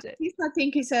loved it. This I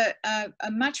think is a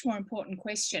much more important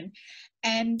question,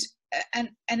 and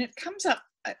it comes up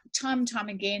time and time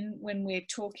again when we're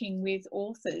talking with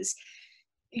authors.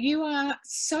 You are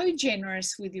so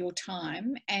generous with your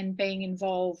time and being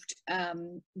involved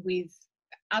with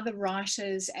other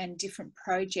writers and different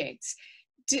projects.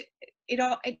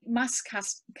 It must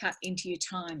cut into your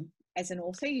time as an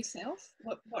author yourself.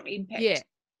 What impact? Yeah,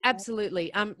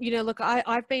 absolutely. Look,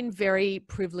 I've been very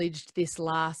privileged this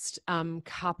last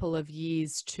couple of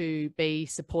years to be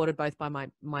supported both by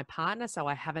my partner, so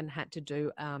I haven't had to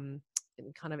do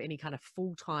any kind of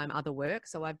full-time other work.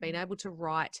 So I've been able to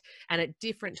write, and at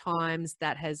different times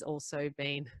that has also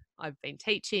been, I've been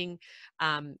teaching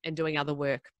and doing other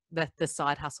work, the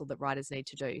side hustle that writers need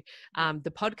to do.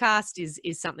 The podcast is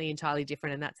something entirely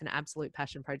different, and that's an absolute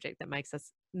passion project that makes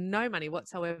us no money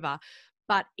whatsoever,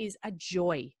 but is a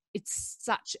joy. It's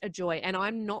such a joy. And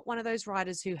I'm not one of those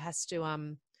writers who has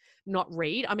to not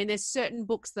read. I mean, there's certain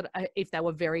books that if they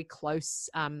were very close,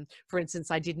 for instance,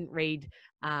 I didn't read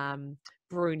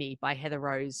Bruni by Heather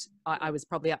Rose. I was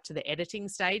probably up to the editing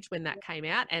stage when that came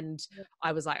out, and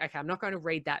I was like, okay, I'm not going to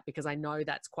read that because I know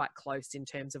that's quite close in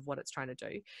terms of what it's trying to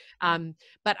do.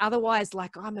 But otherwise,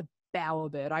 like, I'm a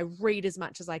bowerbird. I read as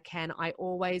much as I can. I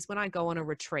always, when I go on a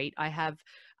retreat, I have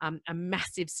a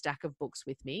massive stack of books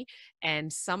with me,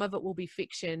 and some of it will be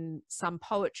fiction, some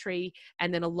poetry,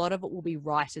 and then a lot of it will be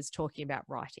writers talking about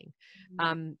writing.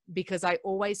 Because I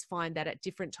always find that at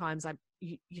different times,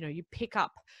 you pick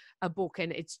up a book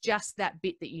and it's just that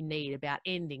bit that you need about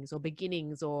endings or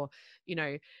beginnings, or,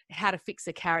 how to fix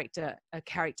a character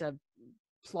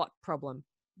plot problem.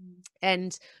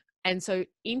 And so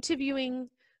interviewing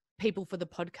people for the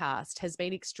podcast has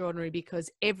been extraordinary, because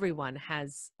everyone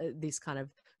has this kind of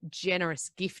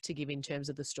generous gift to give in terms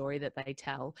of the story that they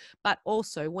tell. But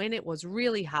also, when it was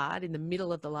really hard in the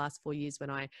middle of the last 4 years,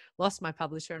 when I lost my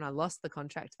publisher and I lost the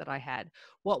contract that I had,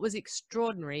 what was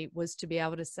extraordinary was to be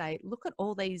able to say, look at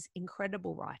all these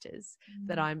incredible writers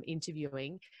that I'm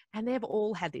interviewing, and they've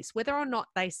all had this, whether or not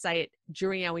they say it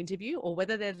during our interview, or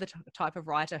whether they're the type of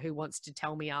writer who wants to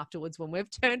tell me afterwards when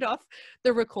we've turned off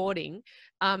the recording.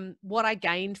 What I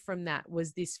gained from that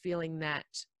was this feeling that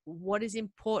what is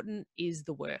important is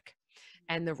the work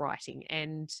and the writing.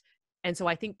 And so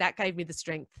I think that gave me the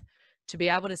strength to be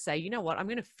able to say, you know what, I'm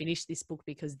going to finish this book,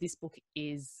 because this book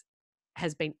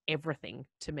has been everything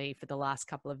to me for the last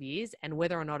couple of years. And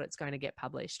whether or not it's going to get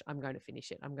published, I'm going to finish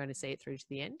it. I'm going to see it through to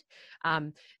the end.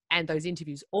 And those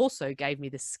interviews also gave me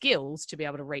the skills to be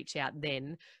able to reach out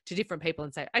then to different people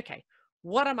and say, okay,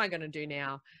 what am I going to do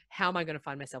now? How am I going to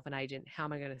find myself an agent? How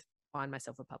am I going to find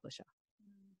myself a publisher?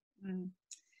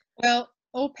 Well,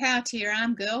 all power to your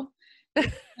arm, girl.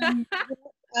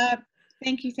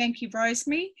 Thank you,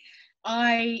 Rosemary.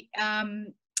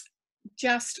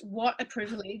 What a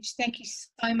privilege. Thank you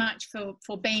so much for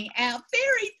being our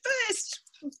very first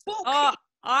book. Oh,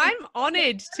 I'm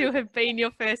honoured to have been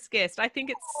your first guest. I think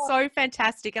it's so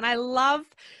fantastic. And I love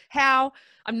how,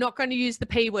 I'm not going to use the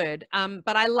P word,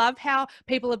 but I love how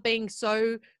people are being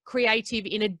so creative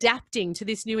in adapting to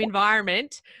this new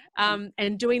environment,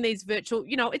 and doing these virtual,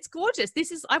 it's gorgeous.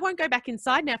 I won't go back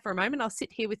inside now for a moment. I'll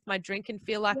sit here with my drink and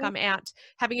feel like I'm out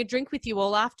having a drink with you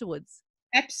all afterwards.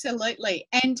 Absolutely.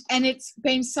 And it's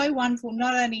been so wonderful.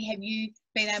 Not only have you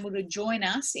been able to join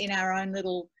us in our own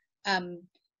little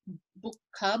book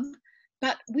club,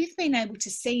 but we've been able to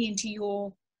see into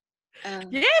your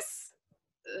yes.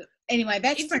 Anyway,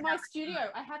 that's into for my studio.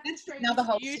 I have that's to show another this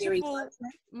whole series.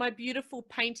 my beautiful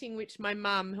painting, which my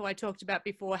mum, who I talked about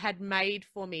before, had made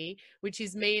for me, which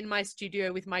is me in my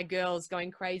studio with my girls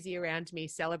going crazy around me,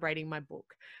 celebrating my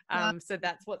book. So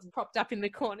that's what's propped up in the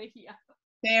corner here.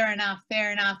 Fair enough.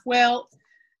 Fair enough. Well,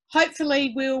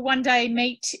 hopefully we'll one day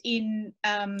meet in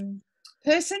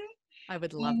person. I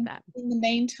would love that. In the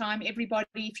meantime, everybody,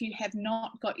 if you have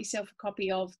not got yourself a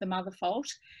copy of The Mother Fault,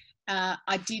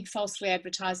 I did falsely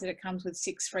advertise that it comes with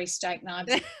 6 free steak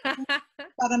knives.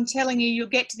 But I'm telling you, you'll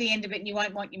get to the end of it and you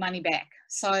won't want your money back.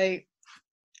 So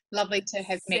lovely to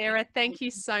have met you. Sarah, thank you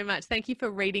so much. Thank you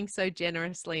for reading so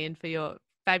generously and for your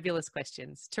fabulous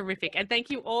questions. Terrific. And thank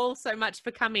you all so much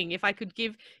for coming. If I could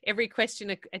give every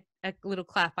question a little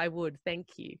clap, I would. Thank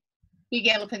you. Big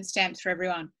elephant stamps for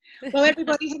everyone. Well,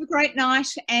 everybody have a great night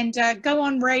and go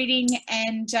on reading,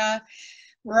 and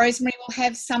Rosemary will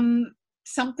have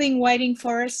something waiting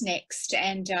for us next,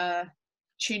 and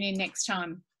tune in next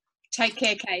time. Take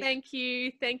care, Kate. Thank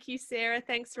you. Thank you, Sarah.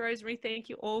 Thanks, Rosemary. Thank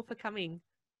you all for coming.